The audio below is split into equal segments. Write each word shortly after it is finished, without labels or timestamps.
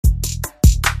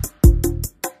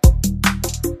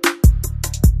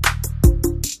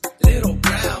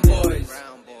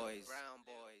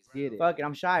Get it. Fuck it,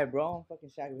 I'm shy, bro. I'm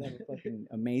fucking shy. We have a fucking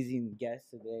amazing guest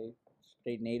today.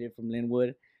 Straight native from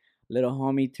Linwood. Little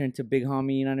homie turned to big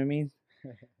homie, you know what I mean?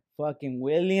 Fucking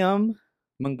Williummm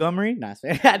Montgomery. Nah,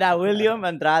 not William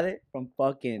Andrade from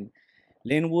fucking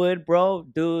Linwood, bro.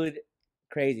 Dude,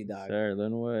 crazy dog. Sir,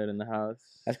 Linwood in the house.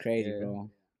 That's crazy, Yeah. bro.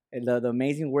 And the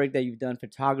amazing work that you've done,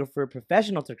 photographer,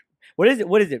 professional. What is it?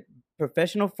 What is it?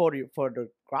 Professional photographer?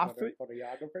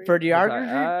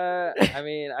 Photographer? I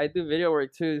mean, I do video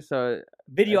work too, so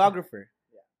Videographer.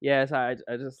 yes, I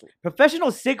just Professional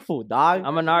Sickfoo, dog.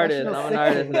 I'm an artist. I'm an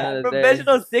artist. At the end of the day.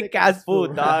 Professional sick ass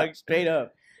food, dog. Straight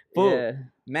up. Food. Yeah.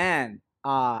 Man,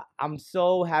 I'm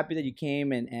so happy that you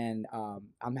came and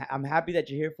I'm happy that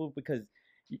you're here, food, because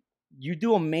you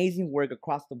do amazing work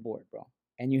across the board, bro.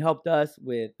 And you helped us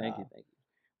with Thank you.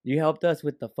 you helped us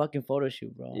with the fucking photo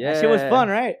shoot, bro. Yeah. That shit was fun,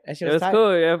 right? That shit It was tight.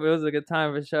 cool. Yeah, it was a good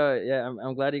time for sure. Yeah,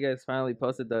 I'm glad you guys finally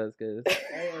posted those because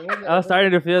I was starting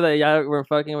to feel that y'all were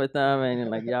fucking with them and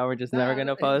like y'all were just never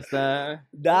gonna post them.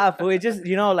 Nah, fool. It just,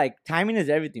 like timing is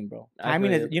everything, bro.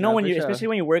 Timing is, when you, especially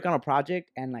when you work on a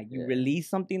project and like you release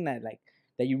something that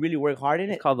you really work hard in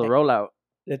it. It's called the rollout.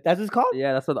 That's what it's called?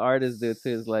 Yeah, that's what the artists do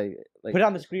too. It's like put it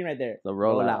on the screen right there. The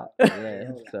rollout. Yeah.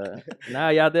 So nah,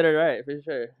 y'all did it right for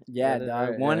sure. Yeah, dog. dog.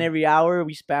 Right, One every hour.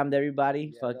 We spammed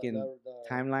everybody. Yeah, fucking the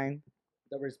timeline.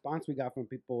 The response we got from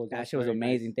people was That shit was very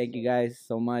amazing. nice, Thank so. you guys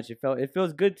so much. It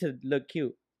feels good to look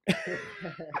cute.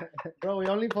 Bro, we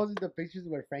only posted the pictures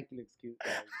where Frankie looks cute.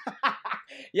 Dog.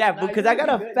 Yeah, Nah, because you I got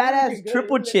a looking good, fat you ass looking good,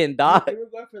 triple you chin, dog. We were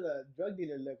going for the drug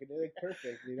dealer look, and they look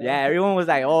perfect. You know? Yeah, everyone was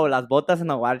like, "Oh, las botas and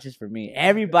the huaraches for me."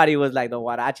 Everybody was like, "The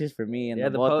huaraches for me and Yeah,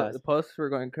 the botas." the posts were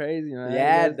going crazy, man.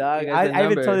 Yeah, You guys dog. did I even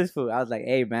numbers. told this fool. I was like,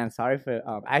 "Hey, man, sorry for."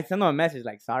 I sent him a message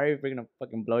like, "Sorry if we're gonna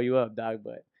fucking blow you up, dog."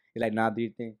 But he's like, "Nah, do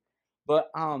your thing."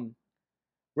 But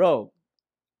bro,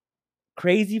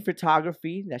 crazy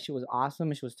photography. That shit was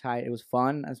awesome. It was tight. It was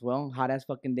fun as well. Hot ass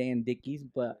fucking day in Dickies.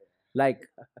 But like,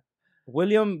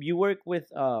 William, you work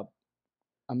with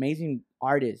amazing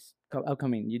artists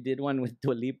upcoming. You did one with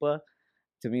Dua Lipa.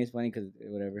 To me, it's funny because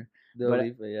whatever. Dua But,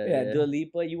 Lipa, yeah. Dua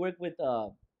Lipa. You work with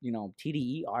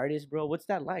TDE artists, bro. What's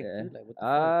that like? Yeah. Dude? Like, what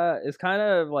the fuck? It's kind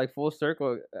of like full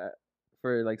circle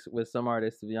for like with some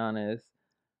artists, to be honest.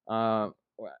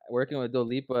 Working with Dua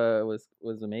Lipa was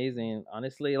amazing.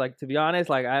 Honestly, like to be honest,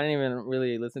 like I didn't even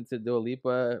really listen to Dua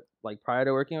Lipa like prior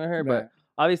to working with her, Right. but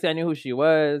obviously I knew who she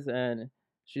was, and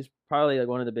she's probably like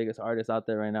one of the biggest artists out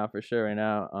there right now, for sure. Right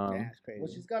now, Yeah, it's crazy.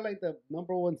 Well, she's got like the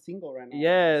 #1 single right now.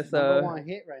 Yeah, She's so- #1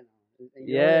 hit right now. And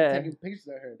Yeah. taking pictures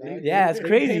of her. Dog. Yeah, it's They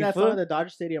crazy, play that fool. song at the Dodger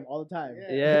Stadium all the time.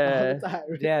 Yeah. all the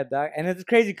time. Yeah, dog. And it's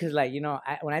crazy because, like,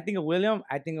 when I think of William,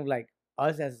 I think of like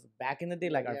us as back in the day,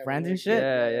 like our Yeah, friends when and we shit.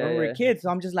 Yeah, yeah, when we were yeah. kids.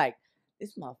 So I'm just like,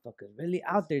 this motherfucker's really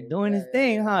out there doing his Yeah,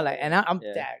 thing, yeah, huh? yeah, Like, yeah. and I'm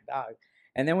Yeah. that dog.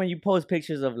 And then when you post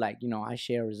pictures of like, I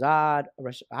share how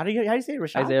do you say it?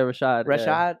 Rashad? Isaiah Rashad. Rashad,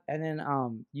 Yeah. and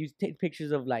then you take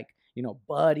pictures of like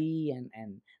Buddy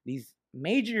and these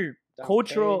major Dom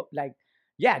cultural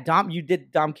Dom. You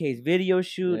did Dom K's video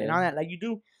shoot and Yeah. all that. Like you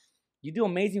do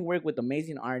amazing work with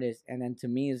amazing artists, and then to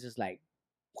me it's just like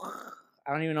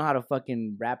I don't even know how to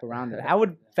fucking wrap around it. I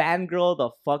would fangirl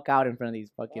the fuck out in front of these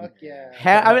fucking. Fuck yeah.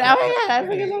 I Hey,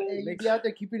 fucking. you be out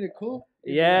there keeping it cool.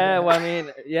 Yeah, well, I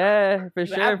mean, yeah, for You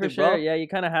sure, have for to, sure. bro. Yeah, you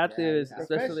kind of have Yeah, to, it's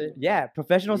especially. Yeah,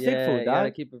 professional sick Yeah, food, you gotta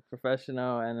dog. keep it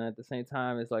professional, and at the same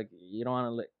time, it's like you don't want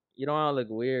to look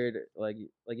weird, like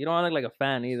you don't want to look like a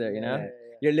fan either, you know. Yeah.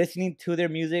 You're listening to their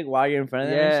music while you're in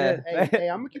front of them and shit. Hey,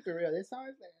 I'm gonna keep it real. This song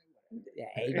is like. Yeah,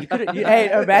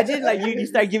 hey, imagine like you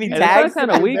start giving Hey, this tags. song's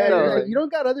kinda weak, Man, though. like, you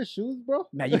don't got other shoes, bro.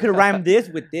 Man, you could have rhymed this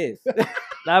with this.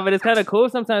 Nah, but it's kind of cool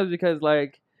sometimes because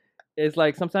like it's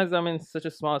like sometimes I'm in such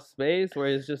a small space where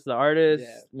it's just the artist,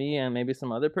 Yeah. me, and maybe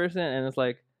some other person, and it's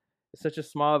like it's such a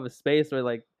small of a space where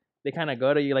like they kind of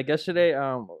go to you. Like yesterday,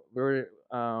 I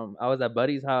was at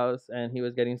Buddy's house and he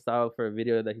was getting styled for a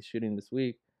video that he's shooting this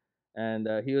week, and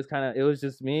it was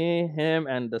just me, him,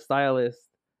 and the stylist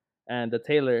and the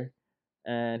tailor.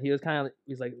 And he's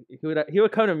like he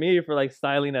would come to me for like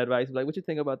styling advice. He'd be like, what you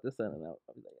think about this? And I was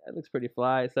like, that looks pretty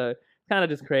fly. So it's kind of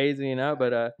just crazy, you know.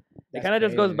 But it That's kind of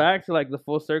just goes crazy. back to like the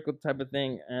full circle type of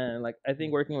thing. And like I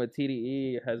think working with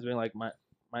TDE has been like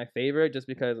my favorite just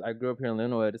because I grew up here in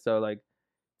Linwood. So like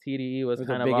TDE was It was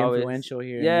kind a of big always influential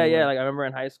here. in yeah. Linwood. Like I remember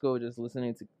in high school just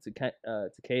listening to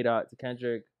K-Dot, to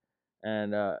Kendrick,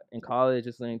 and in college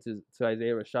just listening to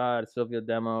Isaiah Rashad, Sylvia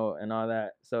Demo, and all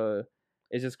that. So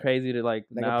it's just crazy to like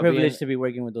Like now a privilege to be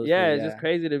working with those. yeah, people, it's just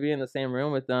crazy to be in the same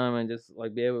room with them and just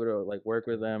like be able to like work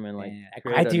with them and like. Man, I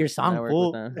create cried a to your song, network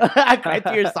fool. with them. I cried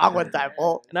to your song one time,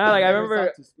 fool. No, like I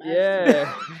remember,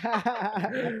 yeah.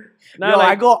 No, Yo, like,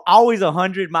 I go always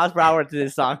 100 miles per hour to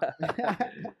this song.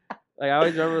 like I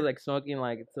always remember like smoking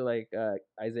like to like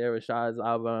Isaiah Rashad's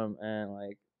album and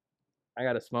like I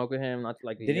got to smoke with him not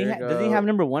like a year ago. Does he have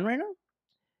number 1 right now?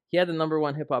 He had the number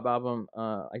 1 hip hop album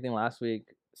I think last week,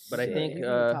 but I Shit. think He's in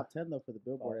the top 10 though for the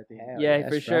Billboard. I think. yeah, that's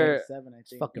for right. sure. 7, I It's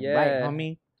think. fucking Yeah. right,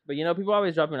 homie. But you know, people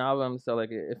always dropping albums, so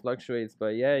like it fluctuates.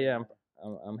 But yeah,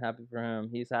 I'm happy for him.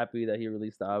 He's happy that he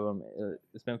released the album.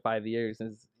 It's been 5 years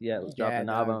since he had dropped an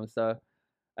album, so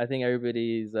I think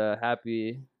everybody's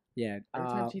happy. Yeah. Every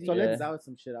time she so lets yeah. out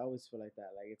some shit, I always feel like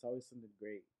that. Like it's always something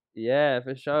great. Yeah,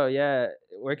 for sure. Yeah,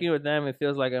 working with them, it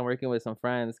feels like I'm working with some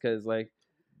friends because like.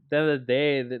 At the end of the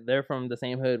day, they're from the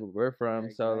same hood we're from,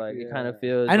 Yeah, so like exactly, it kind of yeah.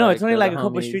 feels. I know like it's only they're like the a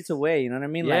couple homies. streets away. You know what I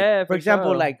mean? Yeah, like, for for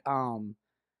example, sure. like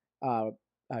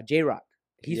J Rock.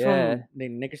 He's Yeah. from the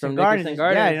Nickerson From Gardens. Nickerson Yeah,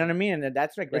 you Gardens. know what I mean. And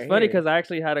that's like It's right funny here. because I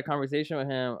actually had a conversation with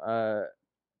him. Damn.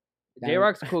 J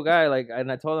Rock's a cool guy, like,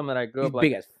 and I told him that I grew He's up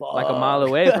big like as fuck. a mile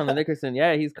away from the Nickerson.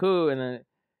 Yeah, he's cool, and then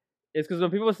it's because when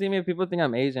people see me, people think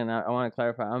I'm Asian. I want to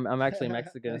clarify, I'm actually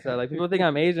Mexican, so like people think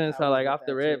I'm Asian. So like off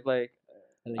the rip, like.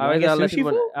 You I always wanna gotta get let sushi,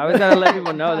 people. fool? I always gotta let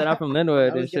people know that I'm from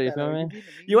Linwood and shit. You feel me?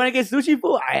 You want to get sushi,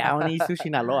 fool? I want to eat sushi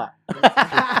in Aloha.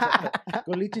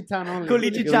 Culichi Town only.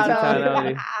 Culichi Town Town.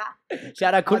 only.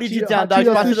 Shout out Culichi Hachiro- Town, dog.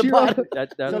 Hachiro Sponsor the Sushi pod. Roll.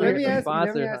 That's So let me ask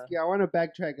sponsor. you. I want to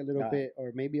backtrack a little bit,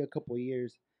 or maybe a couple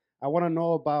years. I want to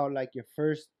know about like your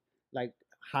first like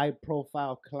high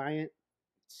profile client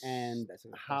and That's a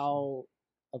good how.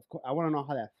 Of course, I want to know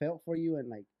how that felt for you, and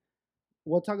like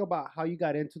we'll talk about how you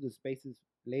got into the spaces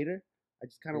later. I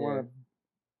just kind of want to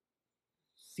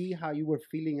see how you were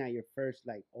feeling at your first,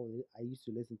 like, oh, I used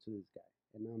to listen to this guy,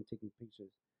 and now I'm taking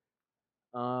pictures.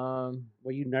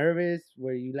 Were you nervous?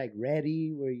 Were you like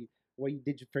ready?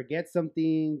 Did you forget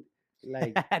something?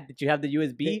 Like, Did you have the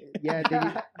USB? yeah,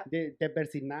 te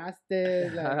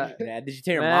persinaste? Like, Yeah, did you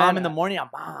tell your Man, mom in the morning?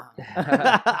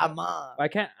 I'm mom. I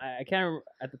can't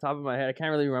at the top of my head. I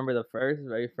can't really remember the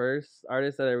very first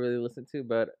artist that I really listened to,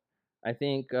 but I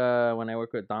think when I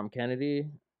worked with Dom Kennedy,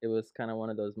 it was kind of one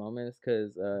of those moments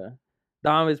because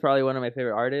Dom is probably one of my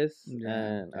favorite artists,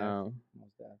 and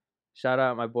shout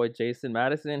out my boy Jason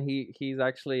Madison. He's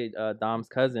actually Dom's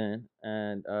cousin,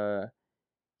 and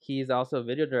he's also a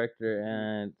video director.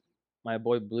 And my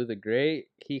boy Blue the Great,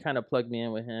 he kind of plugged me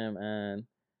in with him,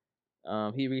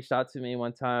 and he reached out to me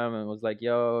one time and was like,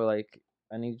 "Yo, like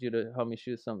I need you to help me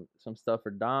shoot some stuff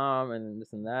for Dom and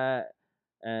this and that."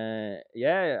 And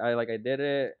yeah, I did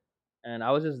it. And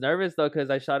I was just nervous though because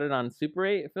I shot it on Super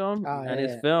 8 film and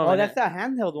his film. Oh, and that's that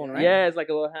handheld one, right? Yeah, it's like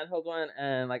a little handheld one,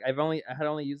 and like I had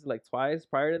only used it like twice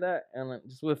prior to that, and like,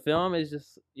 just with film, it's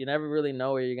just you never really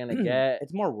know where you're gonna get.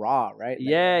 It's more raw, right?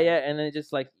 Yeah, and then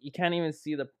just like you can't even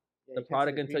see the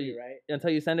product until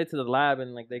you send it to the lab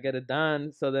and like they get it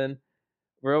done. So then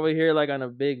we're over here like on a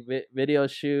big video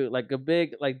shoot, like a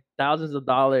big like thousands of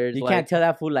dollars. You like, can't tell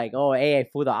that fool like, oh, hey,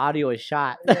 fool, the audio is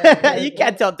shot. Yeah. You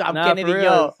can't tell Tom Nah, Kennedy, for real.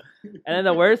 yo. And then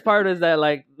the worst part is that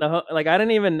like I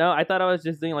didn't even know. I thought I was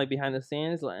just doing like behind the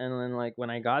scenes, and then like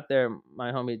when I got there,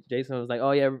 my homie Jason was like,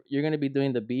 "Oh yeah, you're gonna be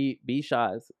doing the B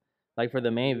shots, like for the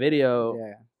main video."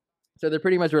 Yeah. So they're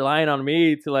pretty much relying on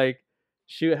me to like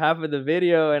shoot half of the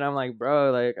video, and I'm like,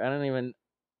 bro, like I didn't even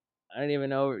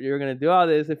know you were gonna do all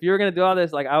this. If you were gonna do all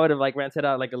this, like I would have like rented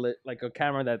out like a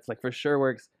camera that's like for sure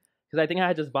works, because I think I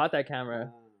had just bought that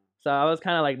camera. So I was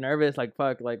kind of like nervous, like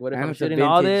fuck, like what if And I'm it's a shooting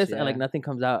all vintage, this and like nothing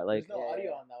comes out, like There's no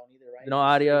audio on that one either, right? no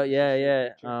audio, yeah.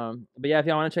 But yeah, if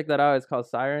y'all want to check that out, it's called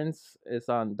Sirens. It's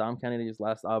on Dom Kennedy's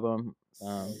last album.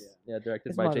 Directed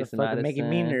This by Jason motherfucker Madison. making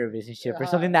me nervous and shit for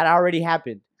something that already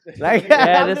happened. Like,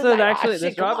 Yeah, I'm this just was like, actually shit,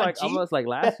 this come dropped on, like G. almost like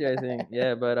last year, I think.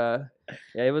 Yeah, but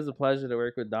yeah, it was a pleasure to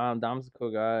work with Dom. Dom's a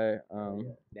cool guy.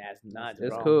 That's nuts,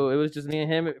 It's bro. cool. It was just me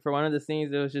and him for one of the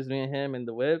scenes. It was just me and him in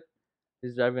the whip.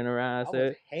 He's driving around. I So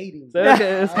was hating. so dog.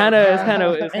 it's kind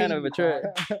of a trip.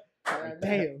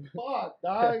 Damn, fuck,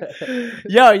 dog.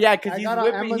 Yo, yeah, because I he's got on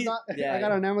whipping. Amazon. Yeah, I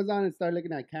got on Amazon and started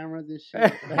looking at cameras and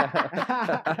shit.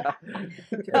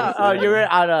 Oh, you were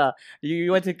at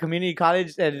you went to community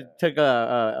college and took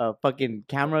a fucking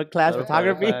camera class, So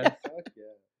photography. class.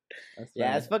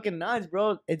 Yeah, it's fucking nuts,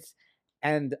 bro.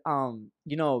 And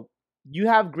you know, you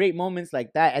have great moments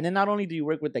like that, and then not only do you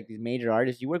work with like these major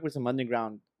artists, you work with some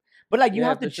underground. But like you Yeah,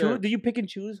 have to for choose. sure. Do you pick and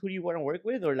choose who you want to work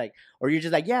with, or you're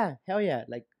just like, yeah, hell yeah,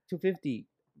 like 250.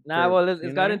 Nah, for- well,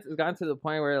 you know? it's gotten to the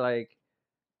point where like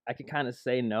I can kind of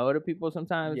say no to people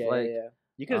sometimes. Yeah, like yeah.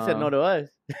 You could have said no to us.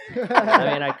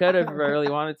 I mean, I could have if I really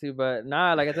wanted to, but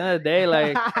nah. Like at the end of the day,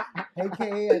 like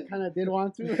AKA, I kind of did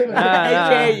want to.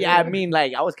 AKA, yeah, I mean,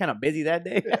 like I was kind of busy that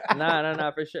day.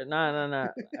 nah, for sure. Nah.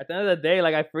 At the end of the day,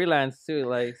 like I freelance too.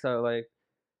 Like so, like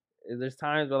there's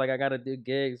times where like I gotta do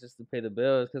gigs just to pay the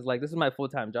bills because like this is my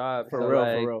full-time job. For so, real,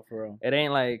 like, for real. It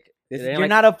ain't like You're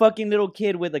not a fucking little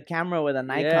kid with a camera with a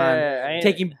Nikon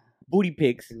taking booty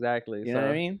pics. Exactly. You know what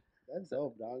I mean? That's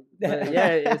dope, dog. But yeah,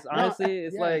 it's honestly,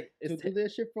 it's like to do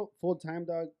this shit full time,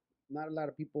 dog. Not a lot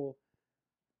of people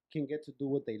can get to do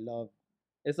what they love.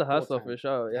 It's a hustle for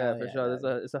sure. Yeah, for sure.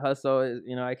 Right. It's a hustle.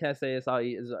 You know, I can't say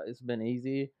it's been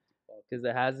easy because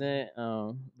it hasn't.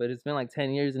 But it's been like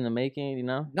 10 years in the making. You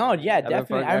know? No, yeah,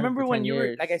 definitely. I remember when you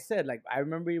years. were, like I said, like I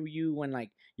remember you when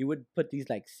like you would put these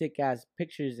like sick ass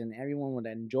pictures and everyone would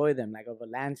enjoy them, like of a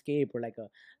landscape or like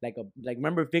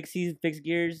remember fixed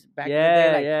gears back in the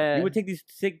day? Like, you would take these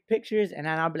sick pictures and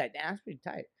then I'll be like, damn, that's pretty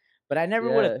tight. But I never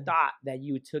would have thought that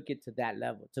you took it to that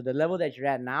level, to the level that you're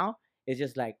at now. It's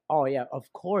just like, oh yeah,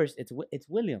 of course it's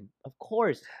Williummm. Of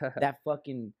course that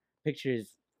fucking picture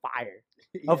is fire.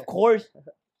 Yeah. Of course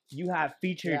you have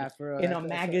featured in a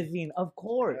magazine. Of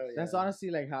course. That's honestly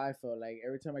like how I feel. Like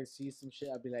every time I see some shit,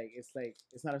 I'll be like, it's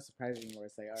not a surprise anymore.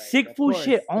 It's like, all right. Sickfoo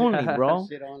shit only, bro.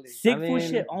 Sickfoo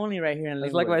shit only right here in Linwood.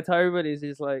 It's like what I tell everybody is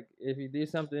just like if you do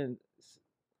something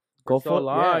for so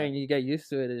long and you get used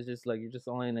to it, it's just like you're just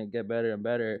only gonna get better and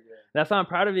better. Yeah. That's why I'm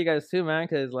proud of you guys too, man.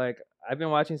 Because like I've been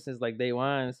watching since like day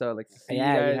one, so like to see you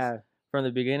guys from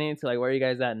the beginning to like where you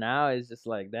guys at now is just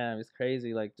like damn, it's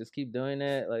crazy. Like just keep doing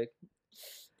it, like.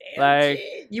 Damn, like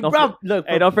you bro, look.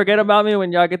 Hey, don't forget about me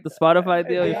when y'all get the Spotify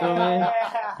deal. You feel me?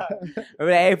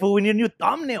 Hey, fool, we need a new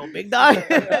thumbnail, big dog.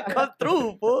 Come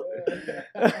through, fool.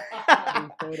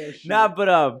 Nah,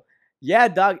 but yeah,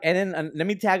 dog. And then let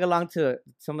me tag along to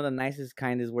some of the nicest,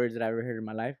 kindest words that I ever heard in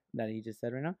my life that he just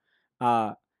said right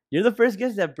now. You're the first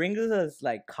guest that brings us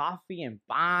like coffee and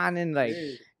pan and like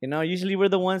you know. Usually we're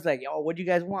the ones like, yo, what do you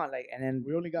guys want? Like, and then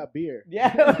we only got beer.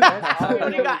 Yeah, we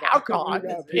only got alcohol.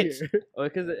 Well, it's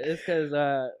because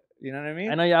you know what I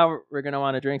mean. I know y'all were gonna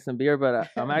want to drink some beer, but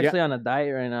I'm actually on a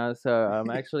diet right now, so I'm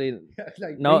actually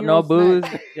like no booze.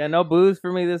 Yeah, no booze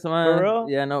for me this month. For real?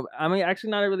 Yeah, no. I mean, actually,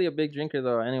 not really a big drinker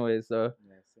though. Anyway, so.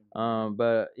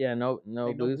 But yeah, no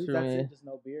booze for me. Just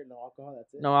no beer, no alcohol.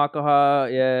 That's it. No alcohol,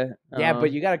 yeah. Yeah,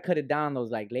 but you gotta cut it down. Those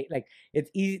like late, like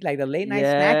it's easy. Like the late night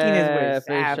snacking is where it's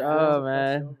at, sure,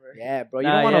 man. Yeah, bro. You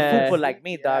don't want a fupa like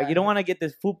me, dog. You don't want to get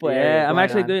this fupa. Yeah, I'm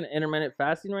actually doing intermittent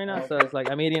fasting right now, so it's like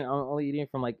I'm only eating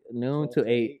from like noon to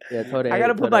 8. Yeah, I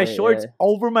gotta put my shorts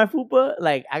over my fupa.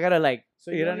 Like I gotta like.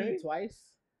 So you know what I mean? Twice.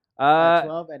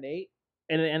 12 and 8.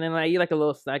 And then I eat like a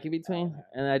little snack in between,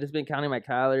 and I just been counting my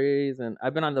calories, and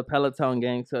I've been on the Peloton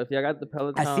gang. So if y'all got the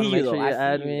Peloton, make sure you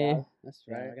add me. That's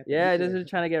right. Yeah, just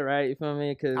trying to get right. You feel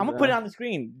me? Cause I'm gonna put it on the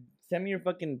screen. Send me your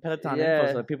fucking Peloton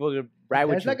info so people can ride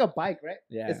with you. It's like a bike, right?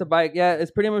 Yeah, it's a bike. Yeah,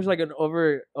 it's pretty much like an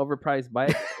overpriced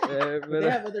bike. But they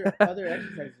have other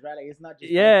exercises, right? Like it's not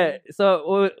just biking.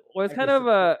 So it's kind of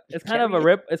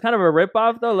a rip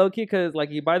off though, low key, because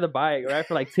like you buy the bike right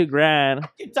for like $2,000,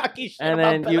 you're talking shit and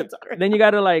about then you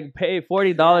gotta like pay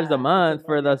 $40 a month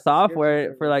for the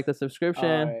software for like the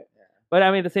subscription. But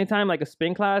I mean, at the same time, like a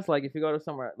spin class, like if you go to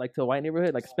somewhere like to a white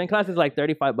neighborhood, like spin class is like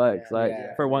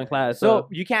 $35, for one class. So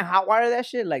you can't hotwire that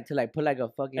shit, like to like put like a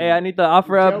fucking. Hey, I need to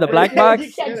offer up the black box.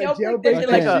 You can't jailbreak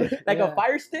that shit like a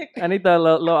fire stick. I need the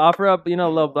little offer up,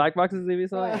 little black boxes maybe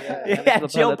something. Yeah,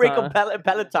 jailbreak a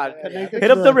Peloton.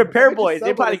 Hit up the repair boys.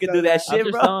 They probably could do that shit,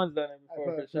 bro.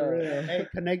 For sure. Hey,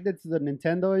 connected to the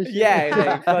Nintendo and shit. Yeah,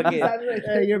 like fucking.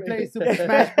 Hey, you're playing Super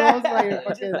Smash Bros.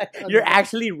 Like you're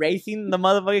actually racing the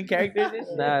motherfucking characters.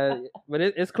 Nah, but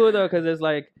it's cool though, cause it's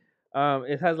like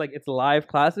it has like it's live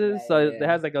classes, so it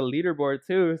has like a leaderboard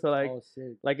too. So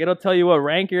like it'll tell you what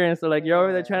rank you're in. So like you're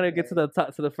over there trying to get to the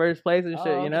top, to the first place and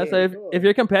shit, you know. So if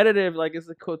you're competitive, like it's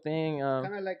a cool thing.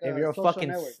 Kind of like if you're a fucking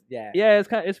network. Yeah,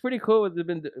 it's pretty cool with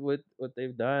what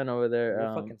they've done over there.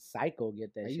 You're fucking psycho,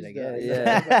 get that shit. I guess.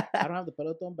 Yeah, I don't have the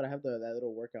Peloton, but I have that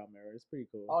little workout mirror. It's pretty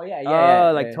cool. Oh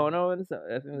yeah. Like Tono and stuff.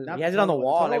 He has it on the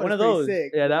wall, like one of those.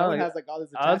 Yeah, that one has like all this.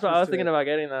 I was thinking about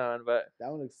getting that one, but that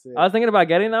one looks sick. I was thinking about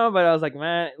getting that one, but I was like,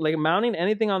 man, like mounting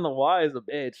anything on the wall is a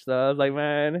bitch. So I was like,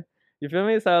 man, you feel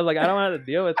me? So I was like, I don't want to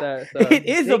deal with that. So. It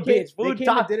is a bitch. They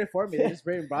came and did it for me. They just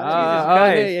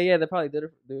brought it. Yeah. They probably do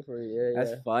it for you. Yeah,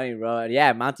 that's funny, bro.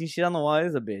 Yeah, mounting shit on the wall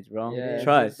is a bitch, bro. Yeah.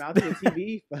 Trust. Mounting a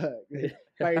TV, fuck.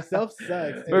 By yourself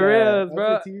sucks. For real,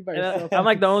 bro. I'm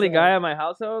like the only guy in my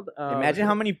household. Imagine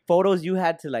how many photos you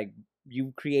had to like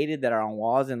you created that are on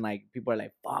walls and like people are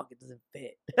like, fuck, it doesn't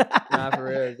fit. Nah, for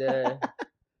real, yeah.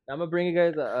 I'm gonna bring you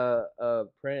guys a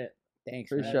print. Thanks,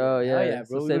 For man. sure, Hell yeah.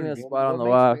 bro. So We save were- me a spot on the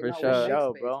We'll wall make for space. sure.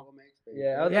 Show, bro. We'll make space.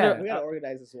 Yeah, I was Yeah. gonna We gotta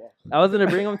organize this wall. I was gonna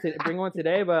bring one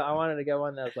today, but I wanted to get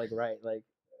one that was like right, like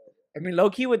I mean, low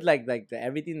key with like the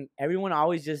everything. Everyone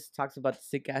always just talks about the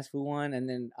sick ass food one, and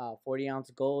then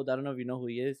 40-ounce gold. I don't know if you know who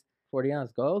he is.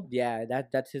 40-ounce gold. Yeah,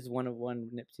 that's his one of one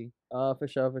Nipsey. For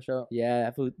sure. Yeah,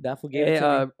 that fool gave Hey, it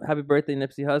to me. happy birthday,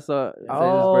 Nipsey Hussle. Today's his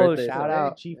Oh, birthday, shout so-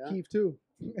 out. Chief Yeah. Keef too.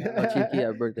 Oh, Chief Keef,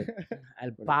 happy birthday.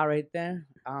 El pa right there.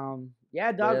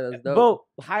 Yeah, dog. Yeah, that's dope. Bro,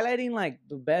 highlighting like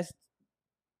the best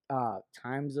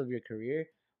times of your career.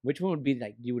 Which one would be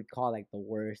like you would call like the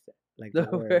worst? Like the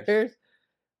The worst. worst.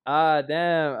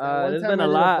 Damn. One There's time been I a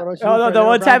did lot. photo shoot Oh no, for the Little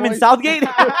one Brown time in Boys. Southgate.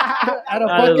 At a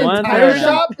That is fucking one tire time.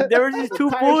 shop. There was these two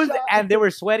Tire fools shop. and they were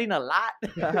sweating a lot.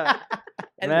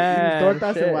 And Man,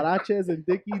 Tortas shit. and huaraches and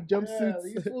Dickie Yeah, jumpsuits.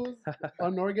 these fools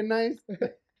unorganized.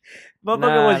 motherfucker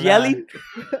Nah, was nah. yelling.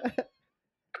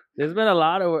 There's been a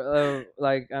lot of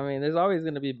like, I mean, there's always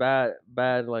gonna be bad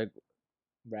like.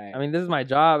 Right. I mean, this is my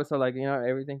job, so like,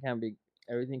 everything can't be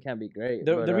great.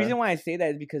 the but, reason why I say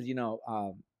that is because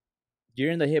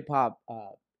you're in the hip hop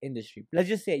industry. Let's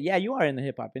just say, yeah, you are in the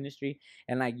hip hop industry,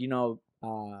 and like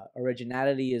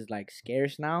originality is like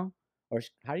scarce now, or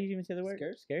how do you even say the word?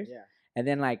 Scarce. Yeah. And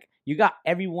then like you got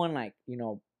everyone like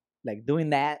like doing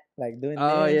that, like doing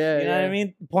Oh, this. yeah, You know what I yeah.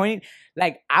 mean? Pointing.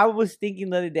 Like I was thinking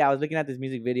the other day, I was looking at this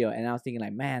music video, and I was thinking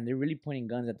like, man, they're really pointing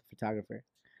guns at the photographer.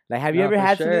 Like, have you No, ever for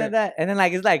had something sure. like that? And then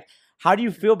like it's like, how do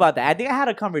you feel about that? I think I had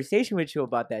a conversation with you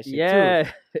about that shit too.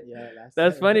 yeah, Yeah,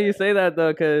 that's funny you say that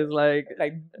though, cause like,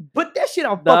 Like, put that shit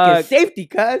on Dog. fucking safety,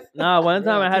 cuz. nah, one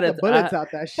time I had Take a the bullets out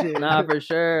that shit. Nah, for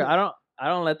sure. I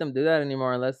don't let them do that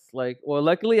anymore unless like, well,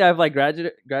 luckily I've like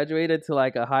graduated to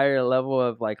like a higher level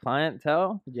of like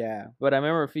clientele. Yeah. But I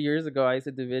remember a few years ago I used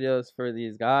to do videos for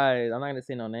these guys. I'm not gonna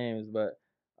say no names, but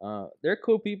they're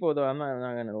cool people though. I'm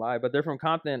not gonna lie, but they're from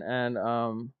Compton, and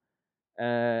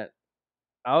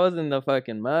I was in the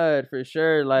fucking mud for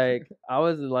sure. Like I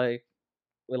was like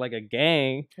with like a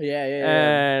gang,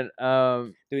 Yeah.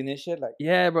 and Doing this shit like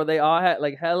yeah, bro, they all had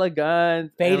like hella guns,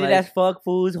 and, faded like, as fuck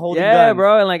fools holding yeah, guns.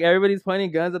 bro, and like everybody's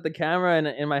pointing guns at the camera, and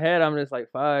in my head, I'm just like,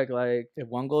 fuck, like, If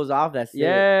one goes off, that's it.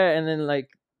 yeah, and then like,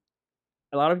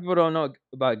 a lot of people don't know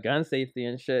about gun safety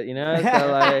and shit, So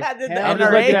like, I'm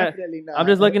just looking at- I'm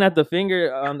just looking at the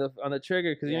finger on the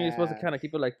trigger because you're supposed to Yeah. kind of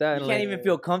keep it like that. You and, can't like, even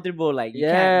feel comfortable. Like, you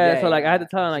yeah, can't, so like I had to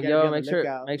yeah. tell them You like, gotta be yo, on the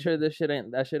lookout. make sure that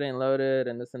shit ain't loaded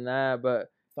and this and that. But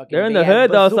fucking they're in the big-ass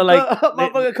hood, though, so, like, bazooka. they-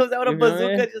 Motherfucker comes out with a you feel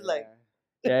me? bazooka, just like.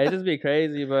 yeah, it just be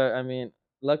crazy. But I mean,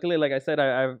 luckily, like I said,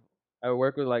 I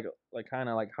work with like kind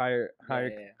of like higher Yeah.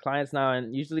 clients now,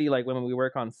 and usually like when we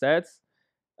work on sets,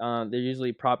 they're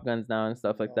usually prop guns now and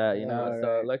stuff like that, So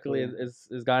alright, luckily cool.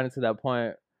 it's gotten to that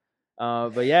point.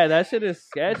 But yeah, that shit is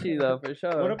sketchy though for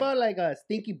sure. What about like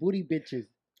stinky booty bitches?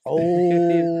 Oh.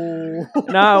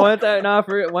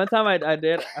 One time I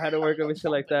had to work with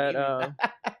shit like that.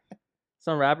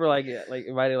 Some rapper like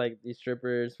invited like these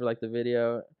strippers for like the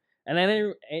video, and then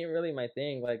it ain't really my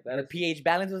thing. Like The that, pH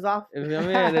balance was off. you feel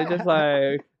me? And it's just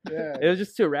like Yeah. it was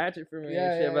just too ratchet for me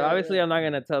Yeah, and shit. yeah, But yeah, obviously, yeah. I'm not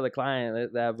gonna tell the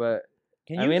client that. But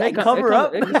Can I you mean, like, it co- cover it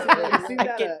up? comes- it You see I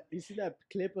that? You see that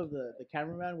clip of the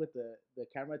cameraman with the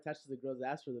camera attached to the girl's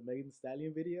ass for the Megan Thee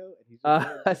Stallion video? And he's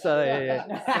just I saw that, yeah.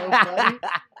 It's so funny.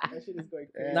 That shit is going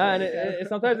crazy. Nah, and it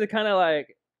sometimes it kind of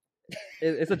like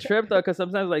it's a trip though, because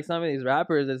sometimes like some of these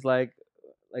rappers, it's like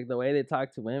the way they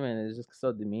talk to women is just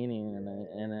so demeaning, and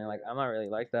then like I'm not really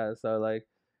like that. So like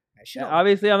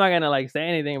obviously I'm not gonna like say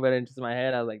anything, but in just my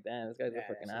head I was like, damn, this guy's a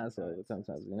fucking asshole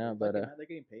sometimes, But They're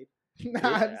getting paid.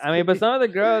 I mean, but some of the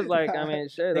girls like, I mean,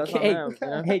 shit, that's on Hey,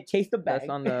 them. hey, chase the bag. That's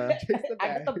on the I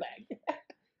got the bag.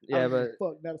 yeah, but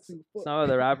Fuck, not a single fuck. some of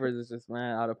the rappers is just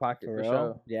man out of pocket for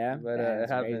sure. Yeah, But, man, it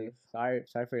it's crazy.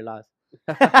 happens. Sorry for your loss.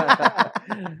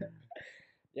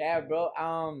 Yeah,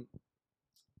 bro.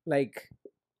 Like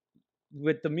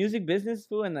with the music business,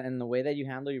 fool, and the way that you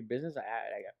handle your business,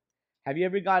 have you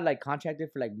ever got like contracted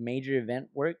for like major event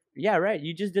work? Yeah, right.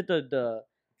 You just did the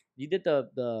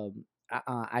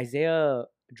Isaiah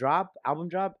album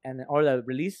drop, or the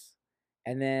release,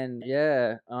 and then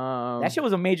Yeah, that shit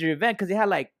was a major event because they had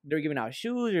like they were giving out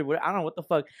shoes or what, I don't know what the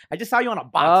fuck. I just saw you on a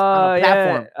box on a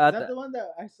platform. Yeah, Is that the one that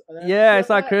I saw? that yeah, I saw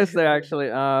saw that? Chris there actually.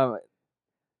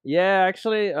 Yeah,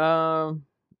 actually, I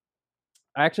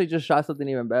actually just shot something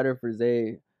even better for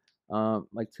Zay,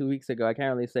 like 2 weeks ago. I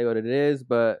can't really say what it is,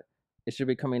 but it should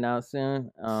be coming out soon.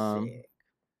 Sick.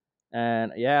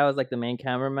 And yeah, I was like the main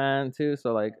cameraman too,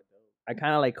 so like I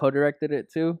kind of like co-directed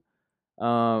it too.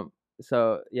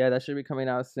 So yeah, that should be coming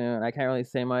out soon. I can't really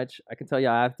say much. I can tell you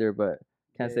after, but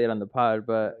Can't say it on the pod,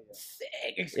 but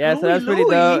Sick. yeah, so that's pretty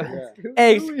Louis. dope.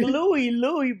 Exclude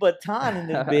Louis Vuitton in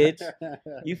this bitch.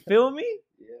 You feel me?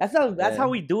 That's how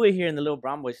we do it here in the Little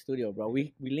Brown Boy studio, bro.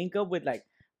 We link up with like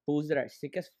fools that are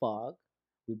sick as fuck.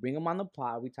 We bring them on the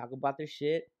pod. We talk about their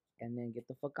shit, and then get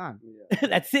the fuck on. Yeah.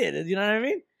 That's it. You know what I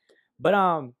mean?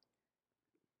 But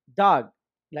dog,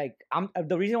 like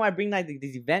the reason why I bring like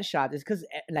these event shots is because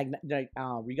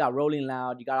we got Rolling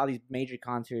Loud. You got all these major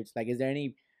concerts. Like, is there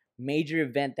any major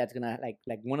event that's gonna like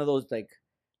one of those like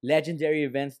legendary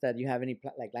events that you have any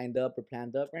lined up or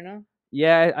planned up right now?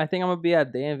 Yeah, I think I'm gonna be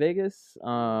at Day in Vegas.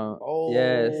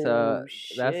 Yeah, so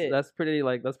that's pretty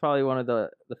that's probably one of the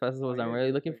festivals I'm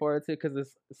really looking forward to because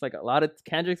it's like a lot of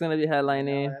Kendrick's gonna be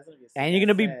headlining, and you're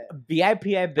gonna be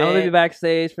VIP. I bet. I'm gonna be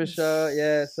backstage for sure.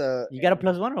 Yeah, so you got a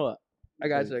 +1 or what? I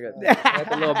got you. I got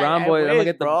the Little Brown Boys. I'm gonna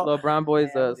get the Little Brown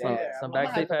Boys some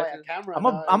backstage passes. I'm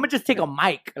gonna just take a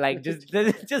mic, like just.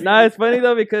 Nah, it's funny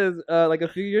though because like a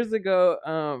few years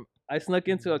ago, I snuck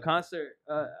into a concert.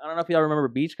 I don't know if y'all remember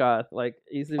Beach Goth. Like,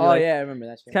 it used to be yeah, I remember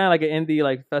that shit. It's kind of like an indie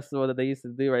like festival that they used to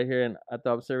do right here at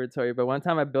the observatory. But one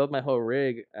time I built my whole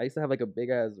rig. I used to have like a big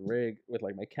ass rig with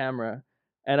like my camera,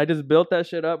 and I just built that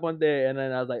shit up one day. And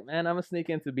then I was like, man, I'm gonna sneak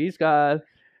into Beach Goth.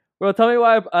 Bro, tell me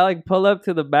why I like pull up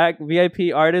to the back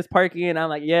VIP artist parking, and I'm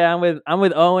like, yeah, I'm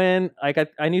with Owen. Like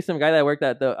I knew some guy that worked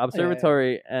at the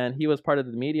observatory, and he was part of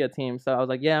the media team. So I was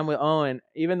like, yeah, I'm with Owen,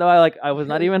 even though I was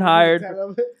not even hired.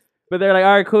 But they're like,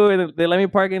 all right, cool. And they let me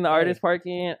park in the artist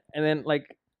parking. And then, like,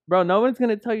 bro, no one's going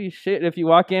to tell you shit if you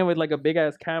walk in with, like, a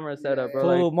big-ass camera setup, bro.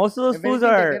 Fool, like, most of those fools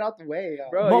are... Get out the way,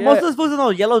 bro, most of those fools in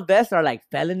those yellow vests are, like,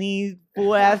 felonies,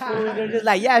 fool-ass fools. They're just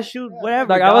like, yeah, shoot, whatever,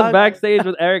 like, dog. I was backstage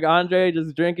with Eric Andre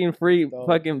just drinking free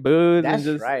fucking booze. That's and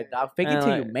just, right, dog. Fake it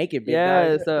till you make it, big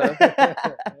yeah, dog. So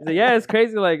yeah, it's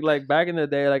crazy. Like back in the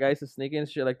day, like, I used to sneak in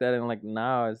shit like that. And, like,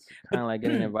 now it's kind of like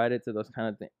getting invited to those kind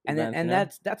of things. And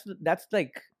that's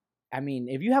like... I mean,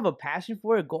 if you have a passion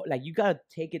for it, go like you gotta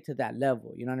take it to that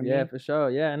level. You know what I mean? Yeah, for sure.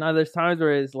 Yeah, and there's times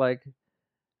where it's like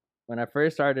when I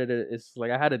first started, it's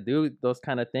like I had to do those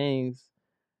kind of things,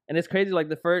 and it's crazy. Like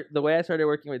the way I started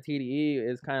working with TDE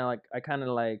is kind of like I kind of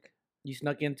like you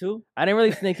snuck in too. I didn't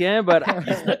really sneak in, but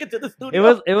you snuck into the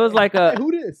studio. It was like a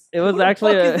who this? It was who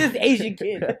actually the fuck is this Asian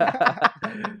kid.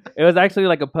 It was actually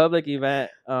like a public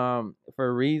event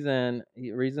for Reason.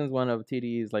 Reason's one of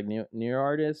TDE's like newer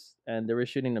artists, and they were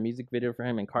shooting a music video for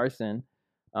him in Carson.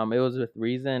 It was with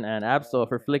Reason and Absol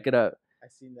for Flick It Up. I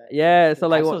seen that. Yeah, so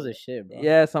like Absol's a shit, bro.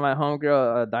 Yeah, so my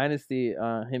homegirl Dynasty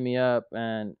hit me up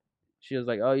and she was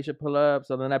like, "Oh, you should pull up."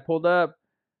 So then I pulled up.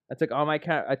 I took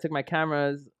my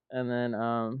cameras, and then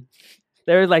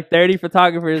there was like 30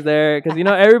 photographers there because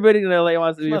everybody in LA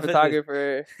wants to be a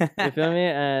photographer. You feel me?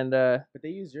 And but they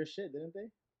used your shit, didn't they?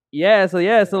 Yeah, so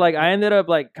like I ended up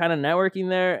like kind of networking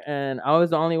there, and I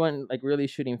was the only one like really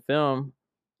shooting film.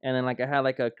 And then like I had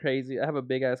like I have a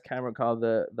big ass camera called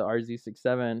the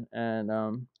RZ67,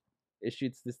 and it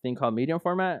shoots this thing called medium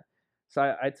format. So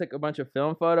I took a bunch of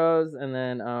film photos, and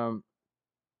then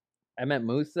I met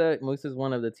Musa. Musa's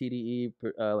one of the TDE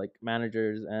like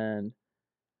managers, and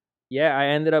yeah, I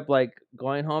ended up like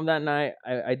going home that night.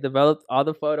 I developed all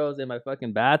the photos in my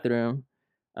fucking bathroom,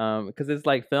 because it's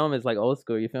like film is like old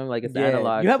school. You feel me? Like it's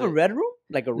analog. You have a red room,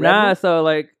 like a red room? So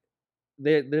like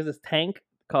there's this tank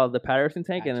called the Patterson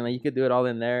tank, and then like, you could do it all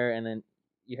in there, and then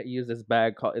you use this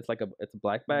bag called it's a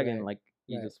black bag, and like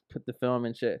you just put the film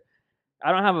and shit.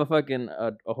 I don't have a fucking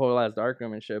a whole ass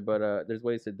darkroom and shit, but there's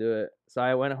ways to do it. So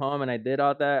I went home and I did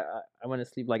all that. I went to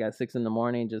sleep like at 6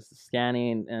 a.m, just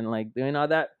scanning and like doing all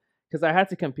that because I had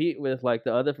to compete with like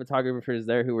the other photographers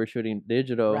there who were shooting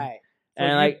digital. Right. So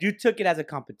and you took it as a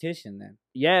competition then.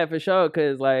 Yeah, for sure.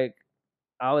 Cause like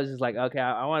I was just like, okay,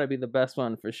 I want to be the best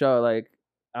one for sure. Like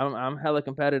I'm hella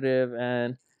competitive,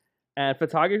 and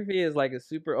photography is like a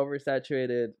super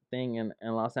oversaturated thing in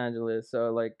Los Angeles.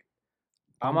 So like.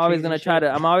 I'm always gonna try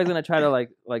to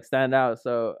like stand out.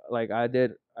 So like I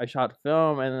shot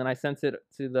film, and then I sent it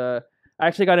to I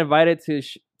actually got invited to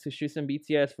shoot some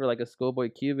BTS for like a Schoolboy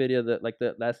Q video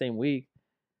that same week,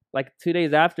 like 2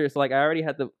 days after. So like I already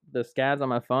had the scans on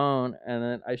my phone, and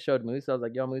then I showed Musa. I was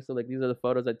like, yo, Musa, like these are the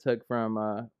photos I took from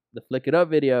the Flick It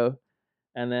Up video.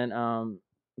 And then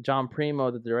John Primo,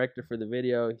 the director for the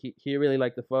video, he really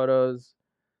liked the photos.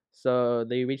 So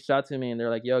they reached out to me and they're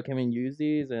like, "Yo, can we use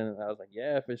these?" And I was like,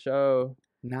 "Yeah, for sure."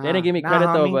 They didn't give me credit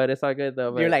though, but it's all good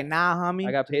though. But you're like, "Nah, homie."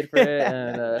 I got paid for it,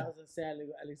 and I was gonna say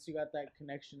at least you got that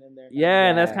connection in there. Yeah,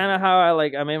 and that's kind of how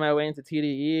I made my way into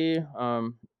TDE.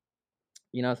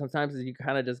 Sometimes you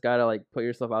kind of just gotta like put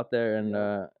yourself out there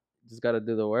and just gotta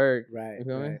do the work. Right. You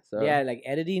feel me? So yeah, like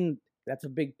editing, that's a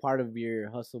big part of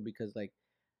your hustle because like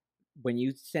when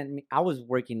you sent me, I was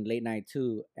working late night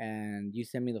too, and you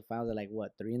sent me the files at like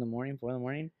what 3 in the morning, 4 in the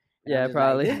morning. And I Yeah, was just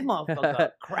probably. Like, this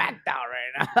motherfucker cracked out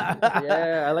right now.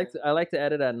 Yeah, I like to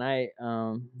edit at night. I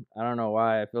don't know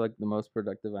why. I feel like the most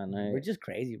productive at night. We're just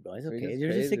crazy, bro. It's We're okay. just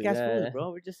You're just sick ass crazy, fools, yeah. bro.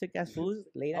 We're just sick ass fools.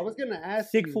 Late. I was gonna ask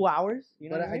sick you, full hours. You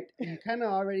know but what I mean? you kind of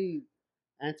already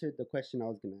answered the question I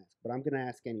was gonna ask, but I'm gonna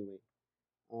ask anyway.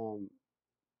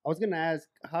 I was gonna ask,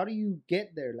 how do you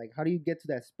get there? Like, how do you get to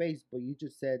that space? But you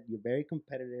just said you're very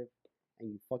competitive,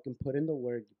 and you fucking put in the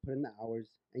work, you put in the hours,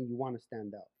 and you want to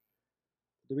stand out.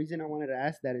 The reason I wanted to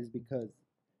ask that is because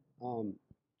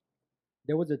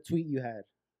there was a tweet you had.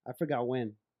 I forgot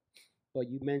when, but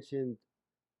you mentioned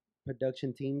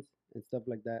production teams and stuff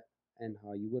like that, and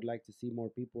how you would like to see more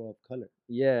people of color.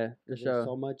 Yeah, for There's sure.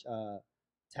 so much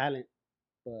talent,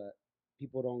 but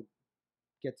people don't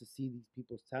get to see these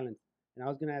people's talents. And I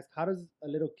was gonna ask, how does a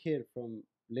little kid from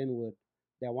Linwood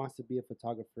that wants to be a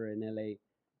photographer in LA,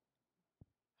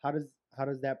 how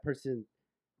does that person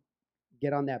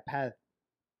get on that path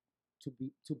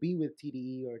to be with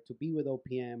TDE or to be with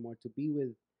OPM or to be with,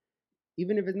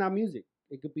 even if it's not music,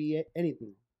 it could be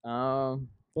anything.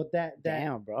 But that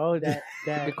Damn, bro. that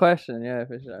Good question. Yeah,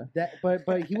 for sure.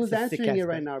 but he was That's a sick answering it ass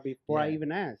right question. now before I Yeah.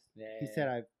 even asked. Yeah, He yeah, said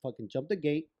I fucking jumped the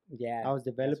gate. yeah. I was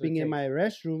developing in my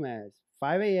restroom at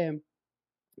 5 a.m.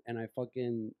 and I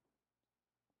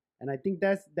think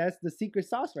that's the secret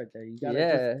sauce right there. You gotta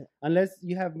Yeah. just, unless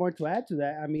you have more to add to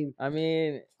that. I mean,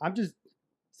 I'm just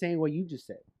saying what you just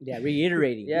said. Yeah,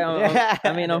 reiterating. Yeah,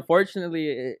 I mean, unfortunately,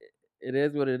 it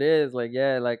is what it is. Like,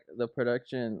 yeah, like the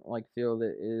production like field,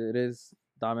 it is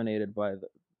dominated by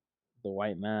the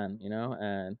white man, you know,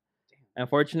 and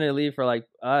unfortunately for like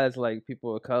us, like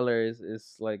people of color,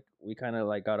 is like we kind of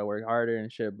like gotta work harder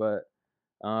and shit. But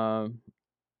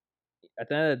at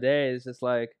the end of the day, it's just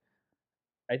like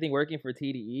I think working for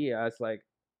TDE, it's like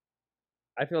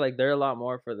I feel like they're a lot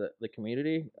more for the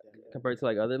community compared to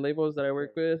like other labels that I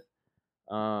work with.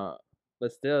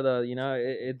 But still, though, you know,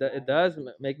 it does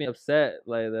make me upset.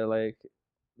 Like they're like,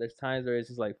 there's times where it's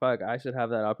just like, fuck, I should have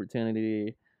that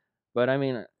opportunity. But I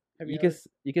mean, you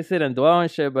can sit and dwell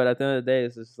and shit, but at the end of the day,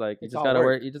 it's just like you just gotta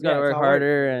work. You just gotta work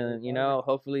harder, and you know,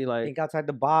 hopefully, like think outside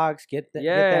the box, get that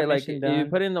like mission if done. you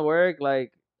put in the work,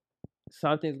 like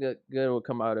something good will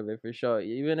come out of it for sure.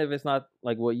 Even if it's not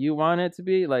like what you want it to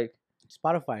be, like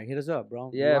Spotify, hit us up,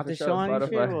 bro. Yeah, you want for this sure, show on your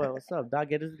Spotify. shit? Well, what's up, dog?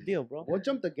 Get us a deal, bro. We'll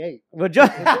jump the gate. We'll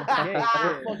just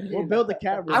We'll build the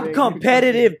camera. I'm rig.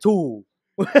 competitive too.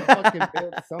 Fucking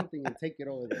build something and take it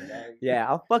over there, dog. Yeah,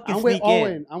 I'll fucking I'm with sneak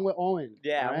Owen. in. I'm with Owen.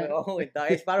 Yeah, all I'm right? with Owen, dog.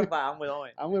 Hey, Spotify, I'm with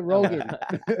Owen. I'm with Rogan.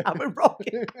 I'm with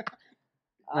Rogan.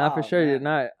 nah, for Oh, sure, you're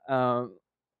man. not.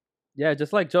 Yeah,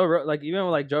 just like like even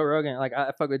with like Joe Rogan, like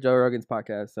I fuck with Joe Rogan's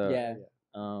podcast. So Yeah.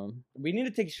 We need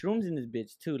to take shrooms in this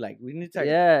bitch too. Like we need to start.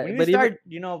 Yeah, we need but to start. even-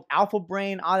 You know, alpha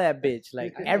brain, all that bitch,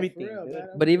 like Yeah, everything. for real, dude. man.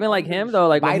 But even like him though,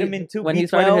 like Vitamin 2, when he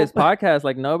started his B12. podcast,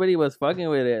 like nobody was fucking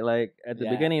with it. Like at the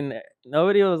Yeah. beginning,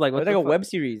 nobody was like, It "What was the like a fuck? web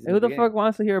series. in Who the beginning. fuck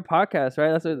wants to hear a podcast?"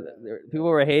 Right? That's what people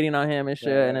were hating on him and shit.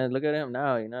 Right, And right. then look at him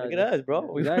now. You know, Look at us,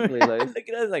 bro. Exactly. Like look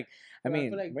at us. Like I Well,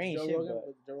 mean, feel like we ain't Joe shit, Rogan,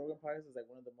 but Joe Rogan podcast is like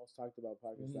one of the most talked about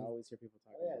podcasts. I always hear people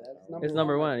talk Oh, yeah, about. that's it. number it's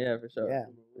number one. one. Yeah, for sure. Yeah.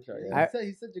 For sure. Yeah, Yeah.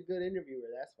 he's such a good interviewer.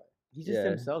 That's why. he's just Yeah.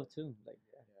 himself too. Like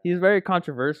He's very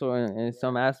controversial in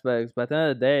some aspects, but at the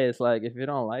end of the day, it's like if you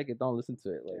don't like it, don't listen to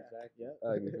it. Like, Exactly. Yep.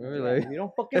 like, really, yeah, like if you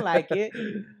don't fucking like it,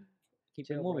 keep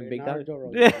Chill, it bro, moving, you're big not dog. Joe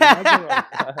Rogan. You're not Joe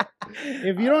Rogan.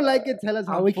 If you don't like it, tell us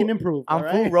how I'm we can full- improve. I'm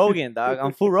all full right? Rogan, dog.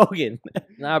 I'm full Rogan.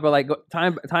 Nah, but like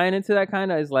tying into that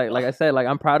kind of is like I said, like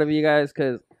I'm proud of you guys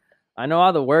because I know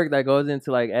all the work that goes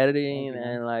into like editing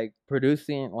and like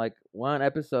producing like one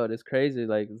episode is crazy.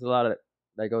 Like there's a lot of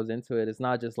that goes into it. It's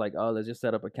not just like, oh, let's just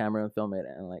set up a camera and film it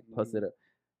and like post it up.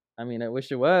 I mean, I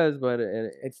wish it was, but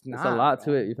It's it's not a lot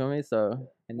to bro. it. You feel me? So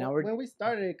And now When we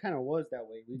started, it kind of was that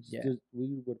way. Yeah.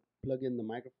 We would plug in the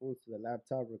microphones to the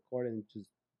laptop, record it, and just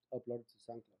upload it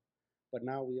to SoundCloud. But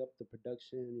now we up the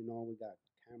production. You know, we got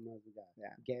cameras, we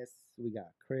got guests, we got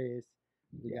Chris,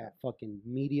 we got fucking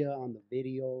media on the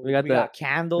video. we got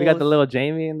candles. we got the little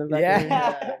Jamie in the back.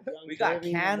 Yeah. Young We got Jamie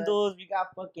in the back. candles. We got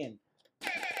fucking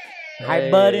Hey,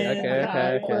 high button. okay,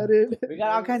 High okay. button. We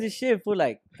got all kinds of shit for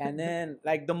like, and then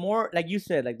like the more, like you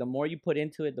said, like the more you put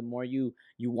into it, the more you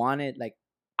want it. Like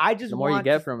I just The more you want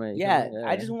get to- from it. you Yeah, feel me?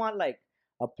 I just want like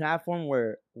a platform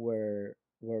where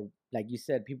like you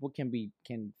said, people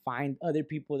can find other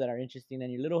people that are interested in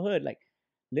your little hood. Like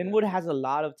Linwood has a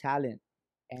lot of talent,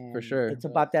 and sure. it's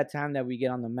about that time that we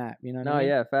get on the map. You know what No, I mean?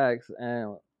 yeah, facts.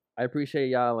 And I appreciate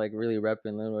y'all like really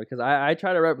repping Linwood because I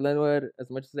try to rep Linwood as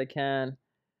much as I can.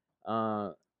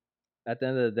 At the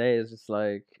end of the day, it's just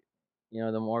like, you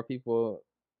know, the more people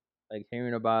like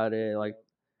hearing about it. Like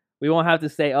we won't have to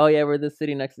say, oh yeah, we're the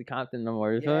city next to Compton no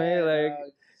more. You feel me?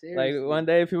 Like one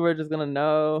day people are just gonna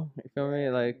know. You feel me?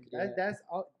 Like that's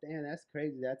all. Damn, that's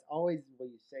crazy. That's always what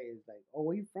you say is like, oh,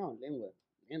 where you from? Linwood.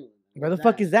 Where the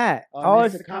fuck is that?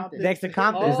 Next to Compton. Next to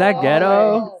Compton. Is that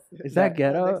ghetto? Is that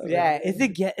ghetto? Yeah, is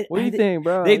it ghetto? What do you think,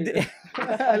 bro?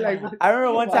 I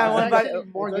remember one time,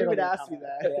 Don't even ask me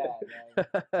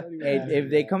that.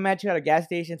 if they come at you at a gas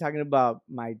station talking about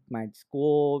my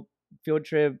school field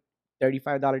trip,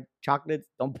 $35 chocolates,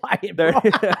 don't buy it, bro.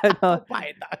 Don't buy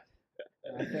it, dog.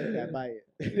 I buy it.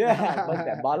 Yeah, fuck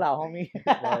that. Ball out, homie.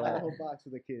 A whole box for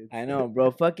the kids. I know,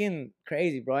 bro. Fucking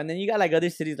crazy, bro. And then you got like other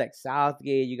cities like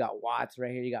Southgate. You got Watts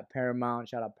right here. You got Paramount.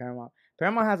 Shout out Paramount.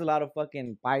 Paramount has a lot of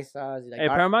fucking paisas. Like, hey,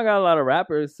 Paramount got a lot of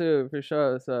rappers too, for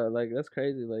sure. So like that's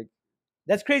crazy. Like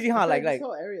that's crazy, huh? Like this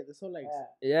whole area, this whole like.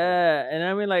 Yeah, and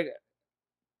I mean like,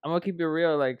 I'm gonna keep it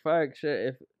real. Like fuck shit.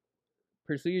 If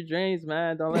pursue your dreams,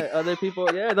 man. Don't let other people.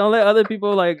 Don't let other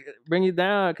people like bring you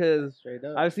down. Cause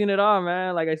I've seen it all,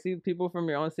 man. Like I see people from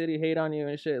your own city hate on you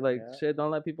and shit. Like shit.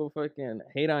 Don't let people fucking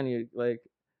hate on you. Like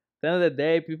at the end of the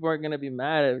day, people aren't gonna be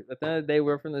mad. At the end of the day,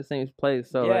 we're from the same place.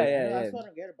 So that's what I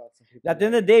don't get about some people. At the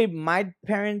end of the day, my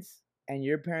parents and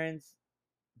your parents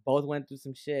both went through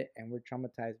some shit, and we're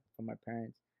traumatized from our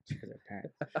parents. Because our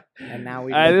parents. And now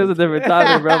we. This is a different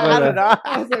topic, bro. I don't know.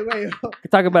 I was like, wait. We'll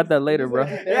talk about that later, bro.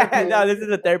 Yeah, no, this is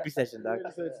a therapy session, dog.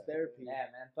 So it's therapy. Yeah,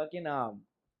 man. Fucking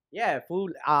yeah,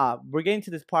 food. We're getting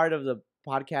to this part of the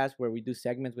podcast where we do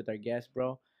segments with our guests,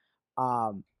 bro.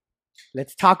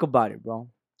 Let's talk about it, bro.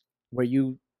 Where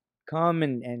you come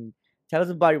and tell us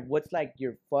about what's like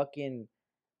your fucking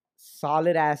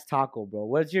solid ass taco, bro.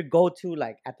 What's your go to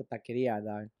like at the taqueria,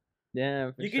 dog?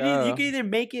 Yeah, you can either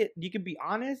make it. You can be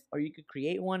honest, or you could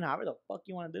create one. However the fuck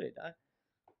you want to do it, dog.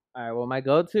 All right. Well, my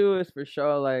go-to is for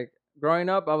sure. Like growing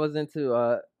up, I was into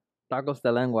tacos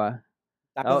de lengua.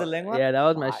 Tacos de lengua. Yeah, that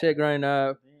was my shit growing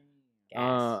up.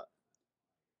 Yes.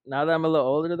 Now that I'm a little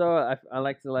older though, I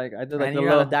like to like I do like and a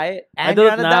you're little on a diet. I do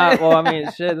nah. Well, I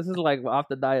mean, shit. This is like off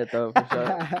the diet though, for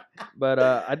sure. But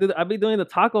I be doing the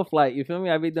taco flight. You feel me?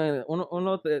 I be doing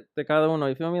uno de cada uno.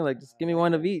 You feel me? Like just give me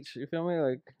one of each. You feel me?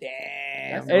 Like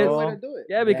damn, that's the way to do it.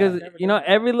 Yeah, because you know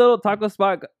every little taco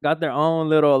spot got their own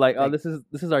little like oh this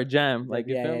is our jam. Like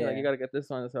you feel me? Like you gotta get this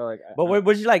one. So like. But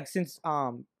where'd you like since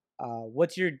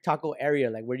what's your taco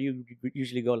area like? Where do you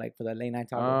usually go like for the late night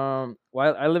taco?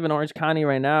 Well, I live in Orange County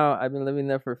right now. I've been living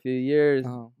there for a few years,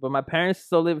 but my parents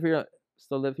still live here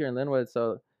in Linwood.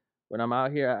 So when I'm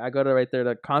out here, I go to right there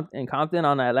to Compton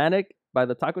on the Atlantic by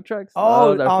the taco trucks.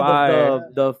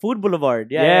 The food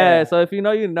boulevard. Yeah. So if you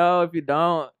know, you know. If you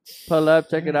don't, pull up,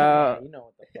 check it out. You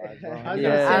know what the fuck, bro. I was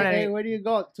gonna say, hey, where do you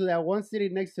go? To that one city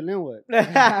next to Linwood.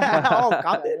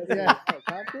 Compton. Yeah,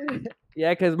 Compton.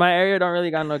 Yeah, because my area don't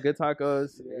really got no good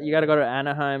tacos. Yeah. You got to go to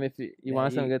Anaheim if you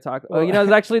want some good tacos. Oh, you know,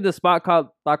 there's actually the spot called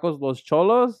Tacos Los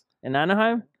Cholos in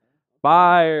Anaheim.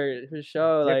 Fire, for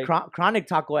sure. Like chronic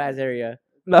taco ass area.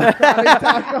 No,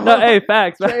 hey,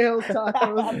 facts.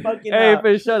 Tacos. Hey,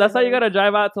 for sure. That's how you got to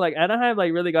drive out to like Anaheim.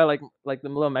 Like really got like the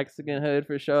little Mexican hood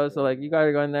for sure. So like you got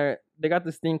to go in there. They got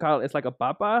this thing called, it's like a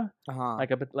papa.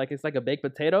 Like it's like a baked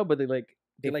potato, but they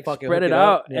spread it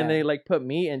out and they like put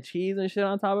meat and cheese and shit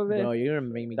on top of it. Bro, you're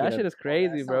gonna make me that shit is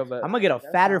crazy, bro. But I'm gonna get a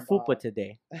fatter fupa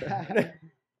today.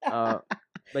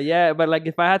 But yeah, but like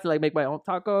if I had to like make my own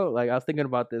taco, like I was thinking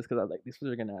about this because I was like, these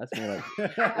people are gonna ask me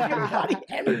like,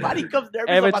 everybody comes there.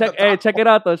 Check it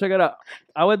out though. Check it out.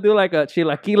 I would do like a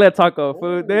chilaquile taco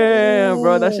food. Damn,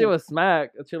 bro, that shit was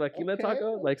smack. A chilaquile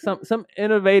taco, like some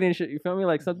innovating shit. You feel me?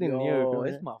 Like something new.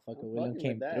 This motherfucker William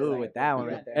came through with that one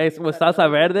right there. Hey, with salsa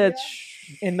verde.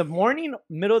 In the morning,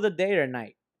 middle of the day, or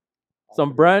night.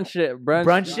 Some brunch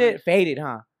shit. Faded,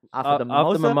 huh? Off the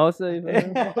mimosa.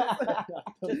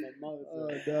 Oh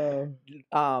no.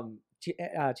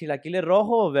 Chilaquile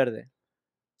rojo or verde?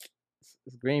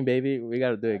 It's green, baby. We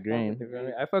gotta do it green.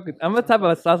 I'm a type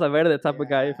of salsa verde type of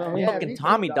guy. You feel me? Fucking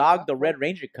Tommy, dog, the Red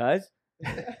Ranger, cuz.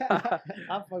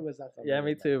 I'll fuck with salsa. Yeah,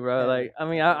 me too, bro. Like, I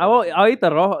mean, I'll eat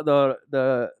the rojo,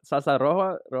 the salsa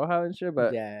roja and shit,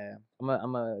 but yeah,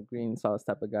 I'm a green sauce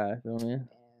type of guy. Feel me?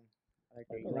 Like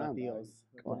deals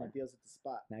at the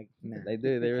spot. They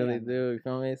do. They really do. You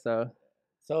feel me? So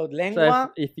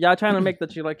lengua. If y'all trying to make the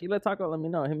chilaquile taco, let me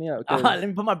know. Hit me up. Let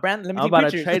me put my brand. Let me take I'm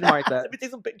pictures. about to trademark that. Let me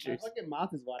take some pictures. My fucking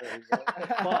mouth is watering.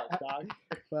 Fuck, dog.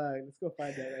 Fuck. Let's go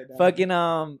find that right now.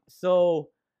 Fucking So, all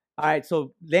right.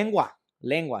 So lengua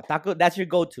taco. That's your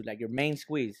go-to, like your main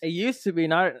squeeze. It used to be,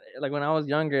 not like when I was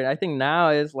younger. I think now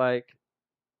is like,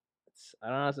 I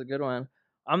don't know. It's a good one.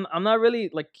 I'm not really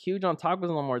like huge on tacos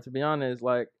no more, to be honest.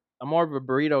 Like I'm more of a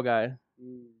burrito guy.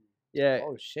 Yeah,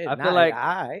 Oh shit! I feel like-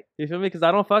 alright. you feel me? Because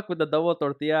I don't fuck with the double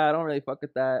tortilla. I don't really fuck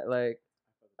with that. Like,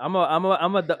 I'm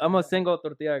a single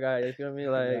tortilla guy. You feel me?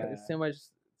 Like, it's too much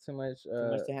to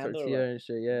handle, tortilla right? and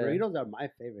shit. Yeah. Burritos are my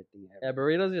favorite thing ever. Yeah,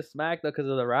 burritos just smack though because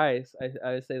of the rice.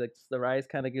 I would say like the rice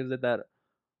kind of gives it that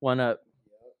one up.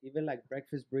 Even like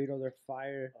breakfast burritos are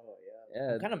fire. Oh yeah.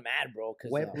 Yeah. I'm kind of mad, bro.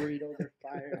 Cause Wet burritos are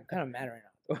fire. I'm kind of mad right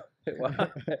now.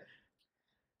 Why?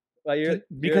 Well, you're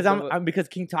because you're I'm because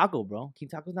King Taco, bro. King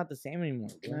Taco's not the same anymore.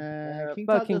 Bro. King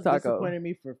fuck Taco's King Taco. disappointed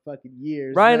me for fucking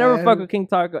years. Ryan never man. fuck with King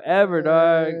Taco ever,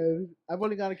 dog. I've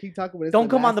only gone to King Taco, but it's Don't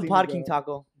come on the last pod, thing King to go.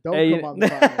 Taco. Don't Hey, come on the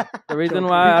pod. The reason Your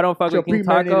why I don't fuck Your with King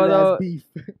pre-marinated Taco ass though, beef.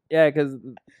 yeah, because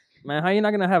man, how you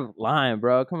not gonna have lime,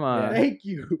 bro? Come on, Thank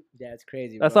you. Yeah, it's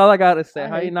crazy. that's bro. all I gotta say. I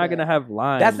How you hate not gonna that. have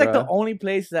lime? That's like bro? the only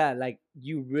place that like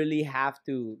you really have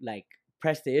to like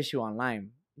press the issue on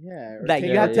lime. Yeah. Or Like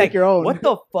take, you have or to take your own. What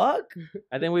the fuck?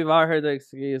 I think we've all heard the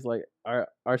excuse like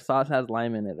our sauce has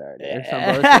lime in it already. Or some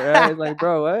Yeah. bullshit, right? It's like,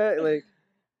 bro, what? Like,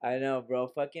 I know, bro.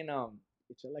 Fucking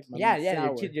It's like my yeah, meat yeah.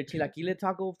 sour. Your chilaquile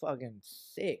taco, fucking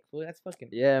sick. Fool, that's fucking.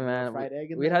 yeah, man. fried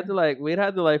egg in We'd there? have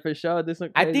to like for sure do some.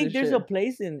 I crazy think there's shit. a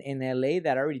place in LA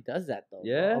that already does that though.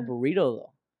 bro. Yeah? A burrito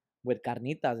though, with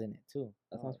carnitas in it too.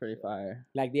 That sounds pretty fire.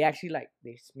 Like they actually like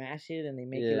they smash it and they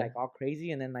make it Yeah. like all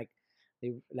crazy and then like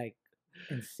they like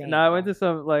insane. No, I bro. went to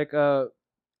some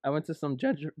I went to some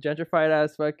gentrified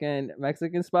ass fucking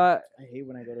Mexican spot. I hate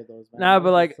when I go to those. Man. Nah, I but,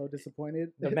 was like, so disappointed.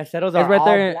 The meseros It's are right all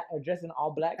there- black, are dressed in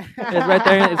all black. It's right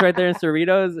there. It's right there in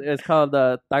Cerritos. It's called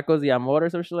Tacos y Amor or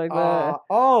some shit like that.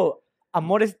 Oh,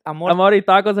 amores, Amori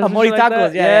tacos. Or some Amori shit like tacos,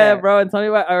 that. yeah. bro. And tell me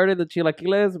why I ordered the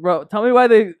chilaquiles, bro. Tell me why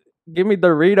they give me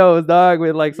Doritos, dog,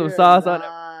 with like some You're sauce on it.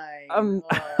 lying.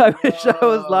 I wish I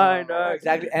was lying, no. dog.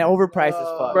 exactly, and overpriced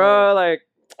as fuck. Bro, like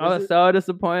I was This is- so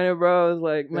disappointed, bro. I was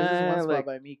like, There's this one man, spot like,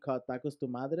 by me called Tacos Tu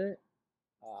Madre.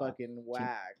 Fucking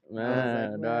whack.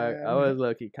 man, dog. I was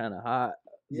lucky, kind of hot.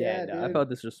 Yeah, dude. I felt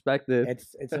disrespected.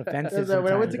 It's offensive. There's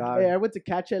when I went sometimes, to dog. I went to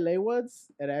Catch LA once,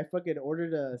 and I fucking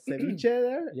ordered a ceviche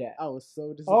there. Yeah. I was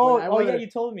so disappointed. Oh, I oh wanted- yeah, you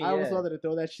told me. I almost yeah. wanted to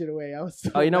throw that shit away. I was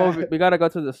so Oh, you know what? mad. We gotta go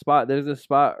to the spot. There's this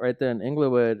spot right there in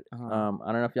Inglewood. Uh-huh.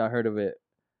 I don't know if y'all heard of it.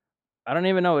 I don't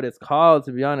even know what it's called,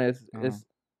 to be honest. Uh-huh.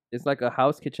 It's like a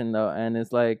house kitchen though, and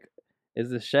it's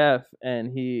a chef,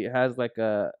 and he has like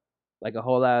a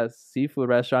whole ass seafood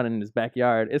restaurant in his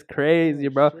backyard. It's crazy,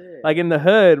 Oh, bro. shit. Like in the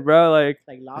hood, bro. Like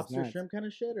lobster, nuts. shrimp kind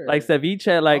of shit, or like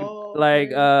ceviche, like Oh,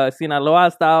 like okay. Sinaloa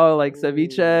style, like Ooh,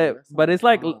 ceviche. that But it's sounds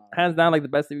like bomb. hands down like the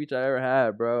best ceviche I ever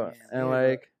had, bro. Damn, And yeah,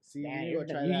 like. See, Damn, you go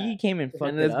try you that. came and fucked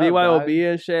And it it's up, BYOB dog.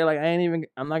 and shit. Like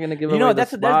I'm not gonna give You away know, the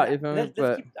that's spot. You feel me?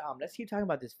 But let's keep talking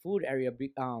about this food area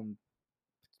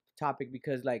topic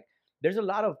because like there's a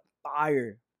lot of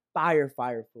fire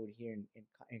food here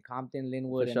in Compton,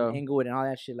 Linwood, and sure. Inglewood, and all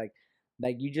that shit. Like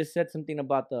you just said something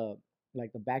about the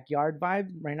backyard vibe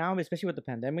right now, especially with the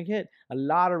pandemic hit. A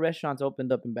lot of restaurants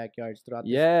opened up in backyards throughout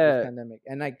this pandemic,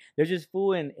 and like there's just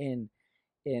food in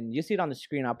you see it on the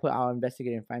screen. I'll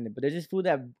investigate and find it. But there's this food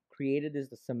that created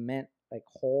the cement like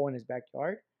hole in his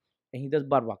backyard, and he does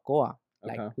barbacoa,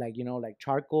 Okay. like you know, like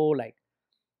charcoal, like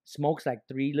smokes like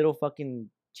 3 little fucking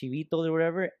chivitos or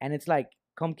whatever, and it's like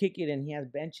come kick it, and he has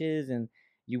benches, and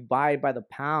you buy it by the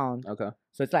pound, okay.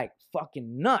 so it's like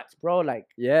fucking nuts, bro. Like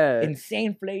Yeah.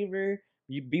 insane flavor.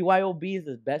 BYOB is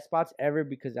the best spots ever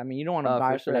because I mean you don't want to Oh, buy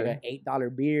for it for like sure. an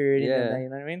 $8 beer, or anything like Yeah. that, you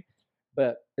know what I mean?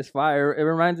 But It's fire. It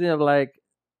reminds me of like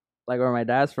where my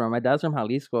dad's from. My dad's from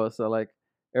Jalisco, so like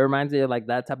it reminds me of like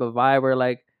that type of vibe where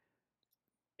like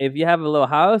if you have a little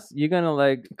house, you're gonna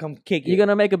like come kick it. you're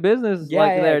gonna make a business Yeah,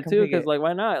 like yeah, there come too, kick because it. like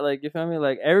why not? Like you feel me?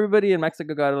 Like everybody in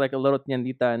Mexico got like a little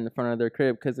tiendita in the front of their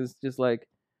crib because it's just like,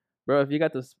 bro, if you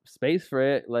got the space for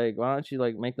it, like why don't you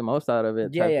like make the most out of it?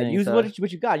 Yeah, type yeah. thing. Use So,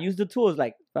 what you got. Use the tools.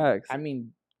 Like facts. I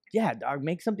mean, yeah, dog.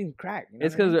 Make something crack. You know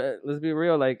It's what I mean? because let's be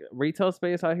real, like retail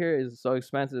space out here is so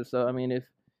expensive. So I mean,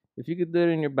 if you could do it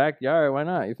in your backyard, why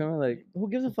not? You feel me? Like Who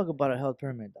gives a fuck about a health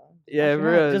permit, dog? yeah, Wash your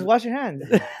for hands. real. Just wash your hands.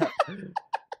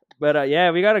 But yeah,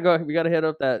 we gotta go. We gotta hit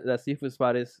up that seafood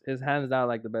spot. His hands down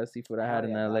like the best seafood I had Hell in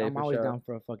yeah, LA. dog. I'm for always sure. down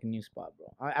for a fucking new spot,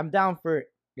 bro. I'm down for.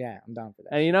 Yeah, I'm down for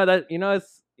that.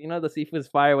 And the seafood's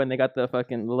fire when they got the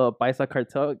fucking little paisa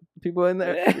cartel people in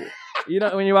there. You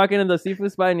know, when you walk into the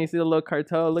seafood spot and you see the little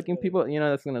cartel looking people, you know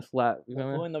that's gonna slap. You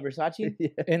feel Who me? in the Versace? Yeah.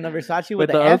 In the Versace With with,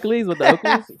 the F? Oakleys, with the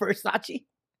Oakleys. Versace.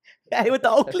 Yeah, with the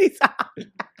Oakleys.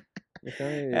 You feel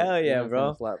me? Hell You yeah, know it's bro.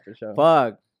 gonna slap for sure.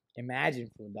 Fuck. Imagine,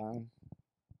 fool, dog.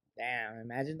 Damn,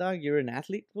 imagine, dog. You're an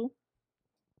athlete, fool.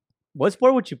 What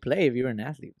sport would you play if you were an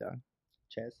athlete, dog?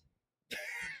 Chess.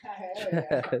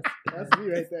 That's me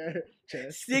right there.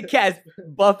 Chess. Sick ass,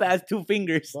 buff ass 2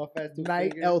 fingers. Buff ass two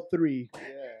Knight fingers. L3.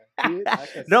 Yeah. Dude, like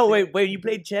a No, sick- wait. You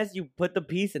play chess, you put the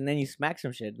piece and then you smack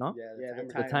some shit, no? Yeah, Yeah,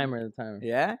 the the timer. The timer.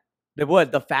 Yeah. The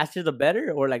what? The faster the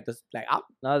better, or like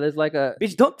No, there's like a.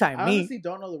 bitch, don't time I me. honestly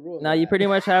don't know the rules. No, of you that. pretty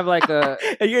much have like a.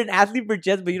 You're an athlete for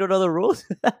chess, but you don't know the rules.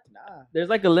 Nah. There's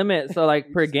like a limit. So like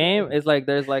You per just game, play. it's like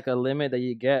there's like a limit that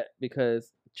you get because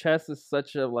chess is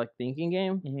such a like thinking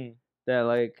game Mhm. that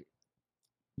like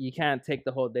you can't take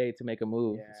the whole day to make a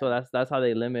move. So Yeah. that's how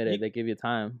they limit it. You- They give you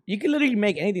time. You can literally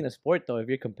make anything a sport though if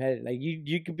you're competitive. Like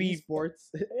you could be Esports.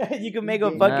 you can make a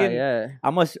E-game. Nah, fucking. yeah.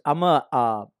 I'm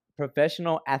a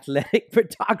professional athletic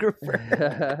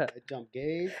photographer. I jump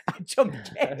gates. I jump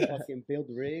I gates. fucking build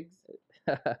rigs.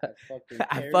 I fucking, I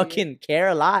carry fucking care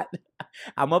a lot.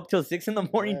 I'm up till 6 a.m.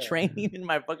 Yeah. training in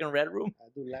my fucking red room. I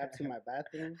do laps in my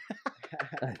bathroom.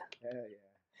 Hell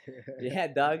yeah. Yeah,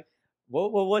 dog.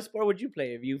 What sport would you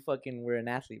play if you fucking were an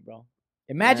athlete, bro?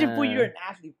 Imagine fool, you're an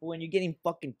athlete, fool, and you're getting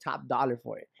fucking top dollar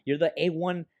for it. You're the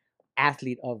A1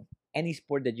 athlete of any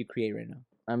sport that you create right now.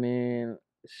 I mean,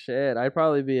 shit. I'd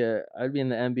be in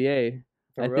the NBA.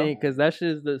 For I real? think because that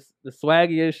shit is the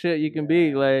swaggiest shit you can be.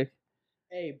 Yeah. Like,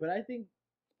 Hey, but I think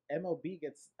MLB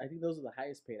gets. I think those are the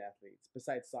highest paid athletes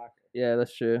besides soccer. yeah,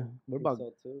 that's true. What Think about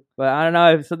so too. But I don't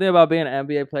know. If something about being an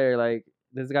NBA player, like,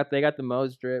 they got the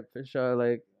most drip for sure.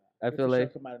 Like, I They feel for sure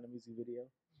like. come out in a music video.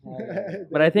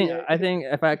 But I think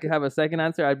if I could have a second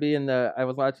answer, I'd be in the. I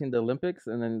was watching the Olympics,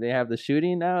 and then they have the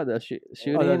shooting now. The shooting.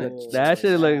 That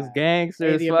shit looks gangster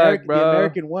Hey, as the, fuck, bro. the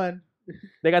American one.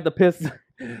 They got the pistol.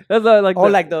 That's like. oh,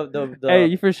 like the Hey,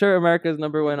 you for sure America's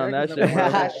number one on that America's shit, number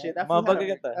one bro. on that shit. That fool Motherfucker had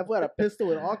got the- that fool had a pistol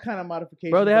with all kind of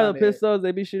modifications. Bro, they have on the it. pistols.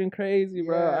 They be shooting crazy,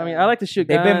 bro. I mean, Yeah. I like to shoot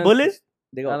they guns. bend bullets.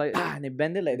 They go I like- and they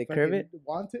bend it like they curve it. Fucking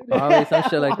Wanted. Probably some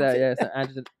shit like that. Yeah,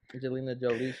 some Angelina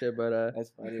Jolie shit. But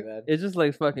That's funny, man. it's just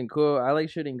like fucking cool. I like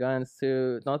shooting guns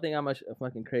too. Don't think I'm a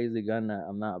fucking crazy gun nut.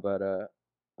 I'm not, but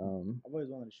I've always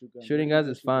wanted to shoot guns. shooting Where do guns you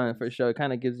go is shoot fun guns? for sure. It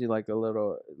kind of gives you like a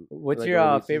little. What's like, your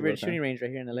releases favorite little shooting time. range right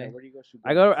here in LA? Yeah, where do you go shoot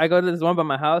I guns? go to this one by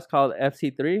my house called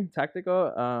FC3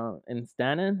 Tactical in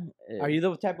Stanton. Are you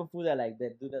the type of fool that like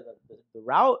that do the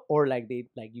route or like they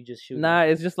like you just shoot? Nah,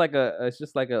 it's just like a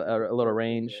little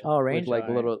range. Oh, range, with like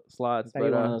alright. little slots. I thought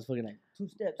you But were one of those fucking like 2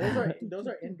 steps. Those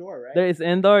are indoor, right? there is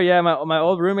indoor. Yeah, my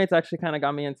old roommates actually kind of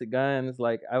got me into guns.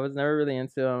 Like I was never really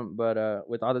into them, but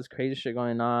with all this crazy shit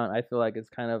going on, I feel like it's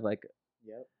kind of like,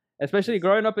 Yep. especially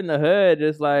growing up in the hood,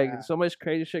 just like Yeah. so much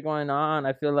crazy shit going on.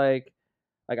 I feel like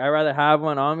I'd rather have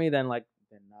one on me than like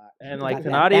They're not. and like Got to that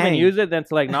not even thing. use it than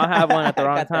to like not have one at the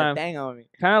wrong Got that time. thing on me.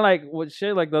 Kind of like with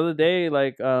shit like the other day,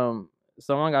 like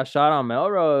someone got shot on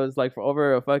Melrose like for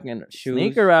over a fucking Shoes,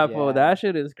 sneaker raffle. yeah. That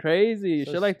shit is crazy.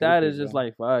 So shit like that is stupid, just bro.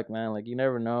 like fuck, man. Like you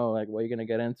never know like what you're gonna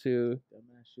get into.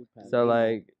 Dumbass shoot pads. So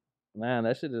like, man,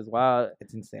 that shit is wild.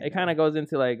 It's insane. It kind of goes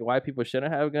into like why people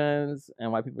shouldn't have guns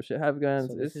and why people should have guns.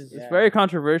 So this It's is- very yeah.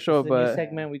 controversial, This is a new but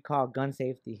segment we call gun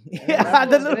safety. And Yeah,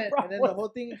 the then, little and then the bro. whole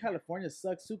thing in California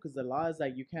sucks too, because the law is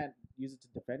like you can't use it to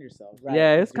defend yourself. Right.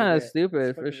 yeah, it's You kind of get- stupid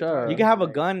it's for fucking sure. You can have a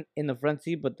Like- gun in the front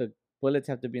seat, but the bullets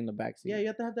have to be in the back seat. Yeah, you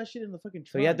have to have that shit in the fucking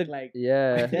trunk. So you have to- like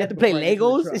Yeah, You have to play before I get to the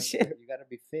Legos and trunk. shit. You gotta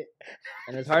be fit.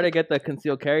 and it's hard to get the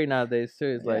concealed carry nowadays too.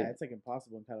 It's yeah, like, it's like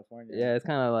impossible in California. yeah, it's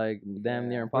kind of like damn Yeah.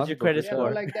 near What's impossible. your credit for Yeah, sure.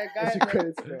 but like that guy, What's your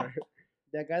credit score?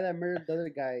 that guy that murdered the other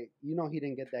guy, you know he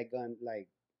didn't get that gun. Like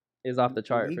Is off the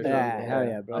chart for Yeah, sure. hell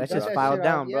yeah, bro. I'm That's he just got sure. that filed shit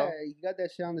down, on- bro. Yeah, he got that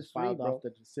shit on the street, Filed bro. off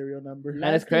the serial number. And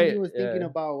Last it's thing he cra- was thinking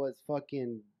yeah. about was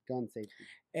fucking gun safety.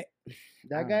 Eh,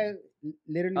 That guy,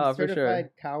 literally Oh, for sure. certified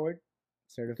coward.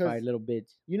 Certified 'Cause- little bitch.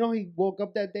 You know, he woke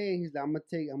up that day and he's like, "I'm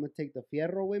gonna take the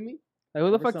fierro with me." Like, who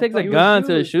the Over fuck some takes a fucking gun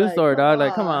to a shoes, shoe like, store, come dog?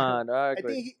 Like, come on. on, dog. I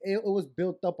think it was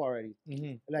built up already.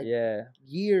 Like Yeah.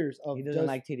 years of He doesn't just,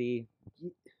 like TDE.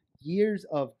 years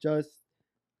of just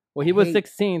Well, he was hate.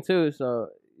 16 too, so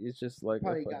it's just like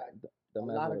Probably fuck- got the a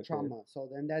man's lot like of a kid. trauma. So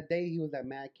then that day he was like,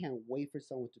 "Man, I can't wait for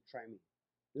someone to try me.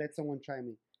 Let someone try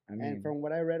me." I mean, And from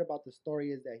what I read about the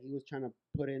story is that he was trying to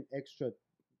put in extra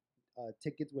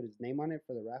tickets with his name on it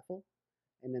for the raffle,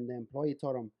 and then the employee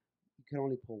told him you can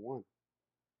only pull one.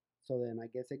 So then I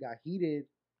guess it got heated,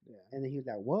 and then he was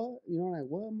like, "What? You know, like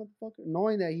what, motherfucker?"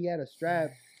 Knowing that he had a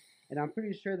strap, and I'm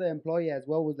pretty sure the employee as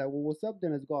well was like, "Well, what's up?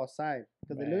 Then let's go outside,"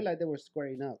 because it Right. looked like they were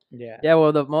squaring up. yeah. Yeah,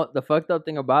 well, the fucked up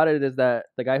thing about it is that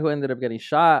the guy who ended up getting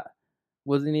shot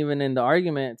wasn't even in the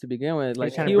argument to begin with. was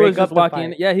Like trying to he break was just up the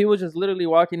walking. fight. Yeah, he was just literally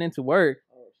walking into work,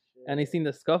 Oh shit! and he seen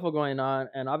the scuffle going on,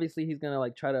 and obviously he's gonna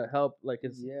like try to help, like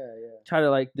his yeah. try to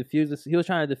like diffuse this. He was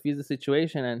trying to diffuse the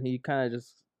situation, and he kind of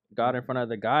just got in front of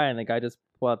the guy, and the guy just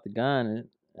pulled out the gun and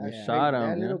That's shot crazy. him.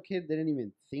 That yeah. little kid didn't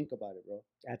even think about it, bro.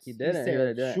 That's He He didn't. He said,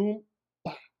 really didn't. "Shoom,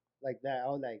 bah," like that. I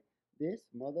was like, this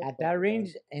motherfucker. At that range,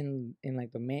 in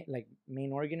like the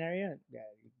main organ area, yeah.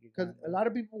 Because a lot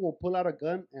of people will pull out a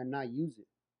gun and not use it.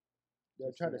 They'll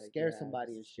Just try to like, scare yeah,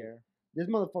 somebody and just shit. This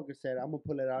motherfucker said, "I'm gonna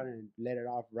pull it out and let it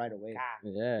off right away."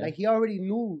 Yeah. Like he already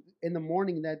knew in the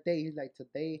morning that day. He's like,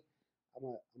 "Today, I'm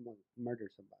gonna murder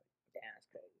somebody." Damn, that's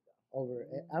crazy. Over,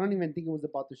 I don't even think it was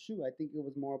about the shoe. I think it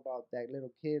was more about that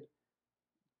little kid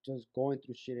just going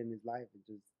through shit in his life and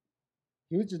just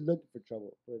he was just looking for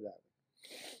trouble. Put it that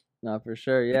way. No, for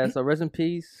sure. Yeah. So rest in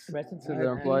peace Rest in to peace. the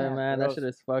employee, Yeah, man. for That real. shit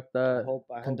is fucked I up. hope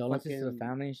Condolences to the fucking-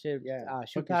 family and shit. Yeah.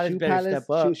 Shoe Fucking Palace better step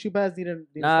up. Shoe Palace need to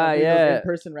Nah, start doing yeah. those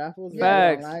in-person raffles.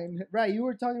 Facts. Online. Right, you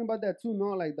were talking about that too, no?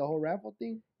 Like the whole raffle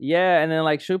thing. Yeah, and then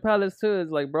like Shoe Palace too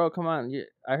is like, bro, come on.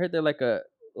 I heard they're like a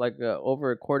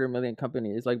over $250,000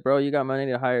 company. It's like, bro, you got money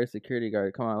to hire a security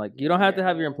guard. Come on, like you don't have to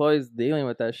have your employees dealing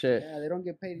with that shit. Yeah, they don't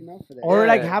get paid enough for that. Or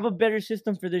like Yeah. have a better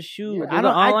system for the shoe. Yeah, Do I the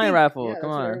don't. I online think raffle. Yeah, Come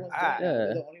that's what on. everyone's doing. Ah, They're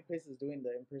yeah. the only places doing the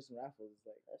in-person raffles.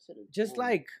 Like that shit is just dumb.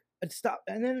 like stop.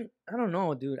 And then I don't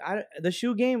know, dude. The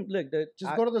shoe game. Look,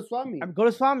 Just go to the swap meet. go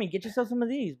to Swami. Get yourself some of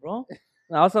these, bro.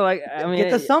 Also, like, I mean, Get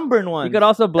the sunburn ones. you could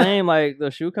also blame like the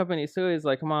shoe companies too. It's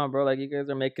like, come on, bro. Like you guys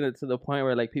are making it to the point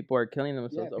where like people are killing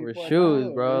themselves over people are shoes,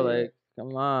 dying, bro. yeah. Like,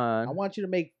 come I on. want you to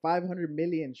make 500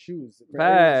 million shoes for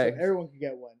Facts. everyone can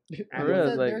get one. For real,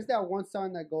 it's like- There's that one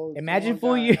song that goes. Imagine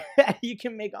someone fool got- you. You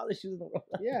can make all the shoes in the world.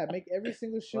 Yeah, make every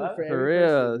single shoe What? for For every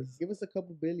real. person. Give us a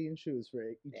couple billion shoes for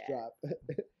each Yeah. drop.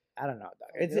 I don't know,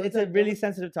 dog. There It's was it's a that- really there was-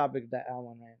 sensitive topic, that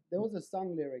one, man. There was a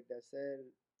song lyric that said,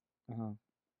 Uh-huh.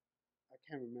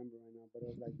 I can't remember right now, but it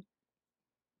was like,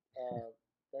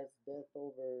 that's Death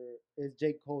Over. It's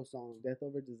J. Cole's song. Death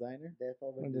over designer. Death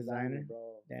Over Designer. Designer,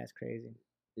 bro. That's crazy.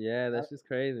 Yeah, that's just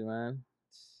crazy, man.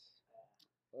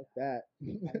 Fuck that.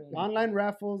 Online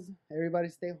raffles. Everybody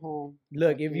stay home.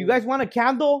 Look, if you Fucking- guys want a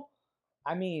candle,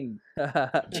 I mean,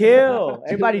 chill.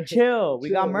 Everybody chill. We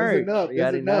got Chill, merch. There's enough. We There's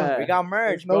got enough. enough. We got merch.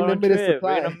 There's no bro. Don't limited trip.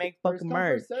 supply. We're gonna make First fucking come,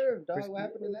 merch. first serve, dog. What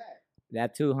happened to that?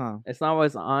 That too, huh? It's not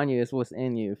what's on you; it's what's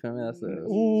in you. Feel me? That's it.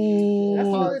 Ooh. That's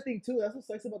the other thing too. That's what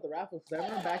sucks about the raffles. 'Cause I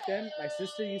remember back then, my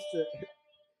sister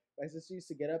used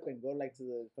to get up and go like to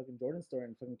the fucking Jordan store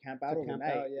and fucking camp out To camp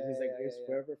overnight. out, yeah, He's like, yeah, it's yeah.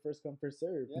 forever first come first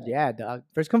serve. Yeah. Yeah, dog.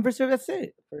 First come, first serve. That's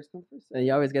it. First come, first serve. And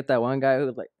you always get that one guy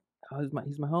who's like, "Oh,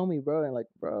 he's my homie, bro," and like,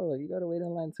 bro, like you gotta wait in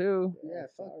line too. Yeah,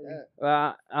 fuck that.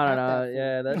 Well, I don't Not know. that fool.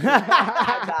 Yeah,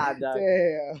 that's Nah, dog.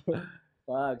 Damn.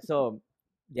 Fuck. So,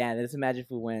 yeah, let's imagine if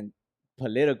we went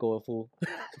political, fool.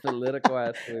 political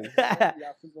ass food. Y'all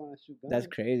fools wanna shoot guns. That's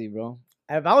crazy, bro.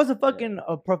 If I was a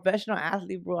professional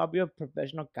athlete, bro, I'd be a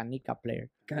professional canica player.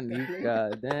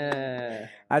 Canica, damn.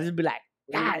 I'd just be like,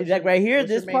 God, What's like your- right here, what's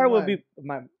your this main part would one? be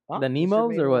my. Huh? The What's your Nemos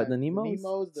main or what? one? The Nemos? The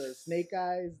Nemos, the Snake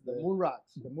Eyes, The moon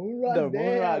rocks. the Moon Rocks. The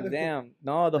moon rock, damn.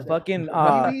 No, the fucking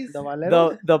BBs, The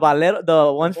Valero. the balero,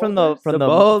 the ones from the boulders? from The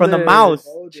the from the boulders. mouse.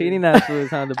 Boulders. Cheating ass foods,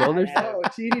 huh? The boulders. Oh,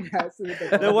 cheating ass with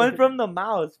The one from the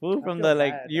mouse, fool. From feel the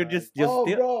like, bad, you dog. just Oh,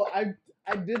 steal. bro,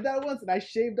 I did that once and I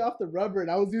shaved off the rubber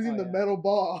and I was using Oh, the yeah. metal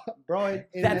ball. Bro,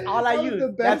 That's all I that was use. the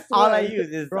That's best all I one. use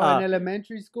is bro, in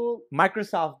elementary school,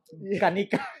 Microsoft Yeah.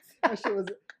 canica. That shit was.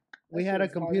 we that had shit a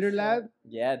was hard computer as fuck. lab,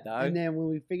 Yeah, dog. and then when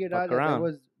we figured Fuck out that there around.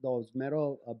 was those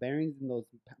metal bearings in those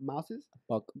mouses,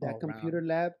 Fuck that around. computer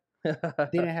lab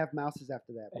didn't have mouses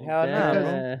after that. Bro. Hell no, bro.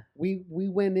 Yeah. We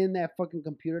went in that fucking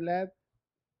computer lab.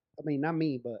 I mean, not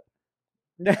me, but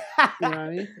you know what I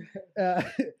mean.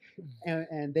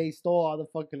 And they stole all the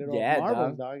fucking little Yeah,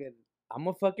 marbles, dog. And I'm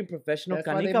a fucking professional that's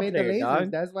why they canica made the player, lasers.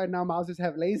 dog. That's why now mouses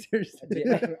have lasers.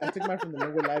 I took mine from the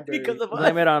Linwood Library. Because of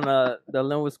Blame it on the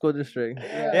Linwood School District.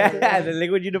 Yeah, the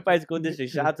Liquid Unified School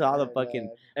District. Shout out to all the fucking.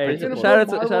 Hey, Principal. shout out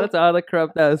Marble- to all the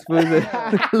corrupt ass foods.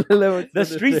 in Linwood The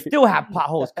School streets District. still have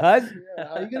potholes, cuz. Yeah,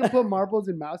 how you gonna put marbles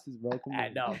in mouses, bro? Come I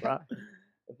on. know, bro.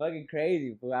 Fucking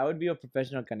crazy, fool. I would be a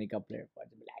professional canica player. But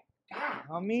I'd be like, God,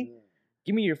 homie,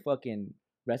 give me your fucking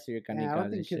rest of your Yeah, I don't canicas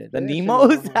and think kids shit. The play that shit Nemos? no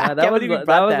more. I Nah, can't that was believe you that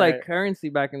brought was that, like right? currency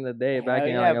back in the day, back Hell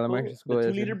in yeah, like fool. elementary school. The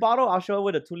and 2-liter shit. bottle. I'll show it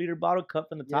with a 2-liter bottle cup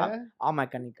in the top. Yeah? All my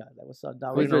canicas. Like, what's up,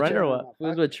 dog? Fools We gonna would run or tra- what?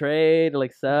 fools would trade,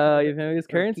 like sell. You feel me? It's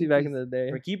For currency back in keepies. the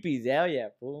day. For keepies, hell yeah,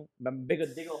 fool. Dig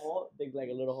a hole, dig like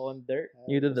a little hole in the dirt.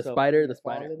 You did the What's up? spider, the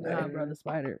Fall spider. in Nah, there. bro, the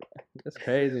spider. That's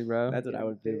crazy, bro. That's what I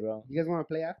would do, bro. You guys want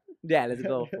to play after? Yeah, let's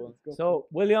go, Yeah, fool. let's go. So,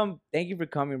 William, thank you for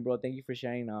coming, bro. Thank you for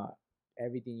sharing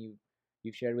everything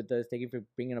you've shared with us. Thank you for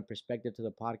bringing a perspective to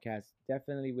the podcast.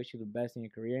 Definitely wish you the best in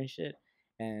your career and shit.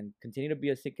 And continue to be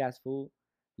a sick ass fool.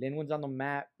 Linwood's on the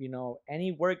map. You know,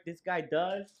 any work this guy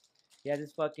does, he has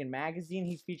his fucking magazine.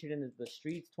 He's featured in the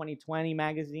Streets 2020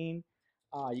 magazine.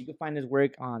 You can find his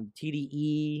work on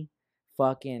TDE,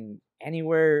 fucking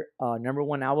anywhere.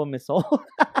 #1 album is sold,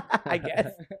 I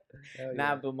guess. Hell Nah,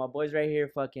 yeah. but my boys right here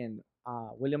fucking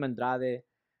William Andrade.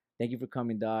 Thank you for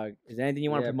coming, dog. Is there anything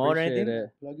you want to Yeah, promote or appreciate anything? it.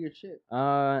 Plug your shit.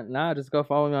 Nah, just go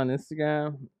follow me on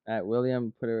Instagram at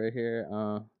Williummm. Put it right here.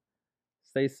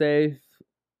 Stay safe,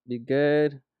 be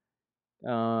good.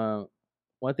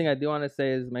 One thing I do want to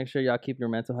say is make sure y'all keep your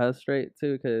mental health straight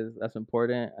too, because that's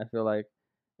important. I feel like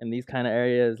in these kind of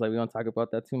areas, like we don't talk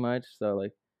about that too much. So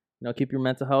like, keep your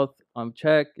mental health on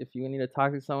check. If you need to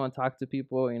talk to someone, talk to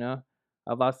people.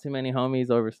 I've lost too many homies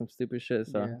over some stupid shit.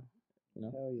 So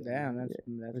Hell yeah. Damn, man.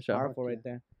 that's for sure. powerful Fuck right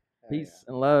yeah. there. Peace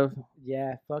and love.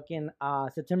 Yeah, fucking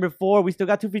September 4, we still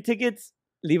got 2 free tickets.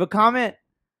 Leave a comment.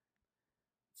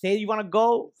 Say you want to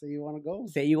go. So you want to go?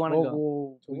 Say you want to go.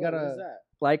 Well, we What is gotta. that?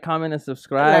 Like, comment, and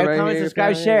subscribe. Like, right comment, here,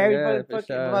 subscribe, feel me? share. Yeah, Everybody for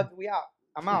fucking sure. fuck. We out.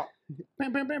 I'm out.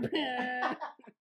 Bam, bam, bam, bam.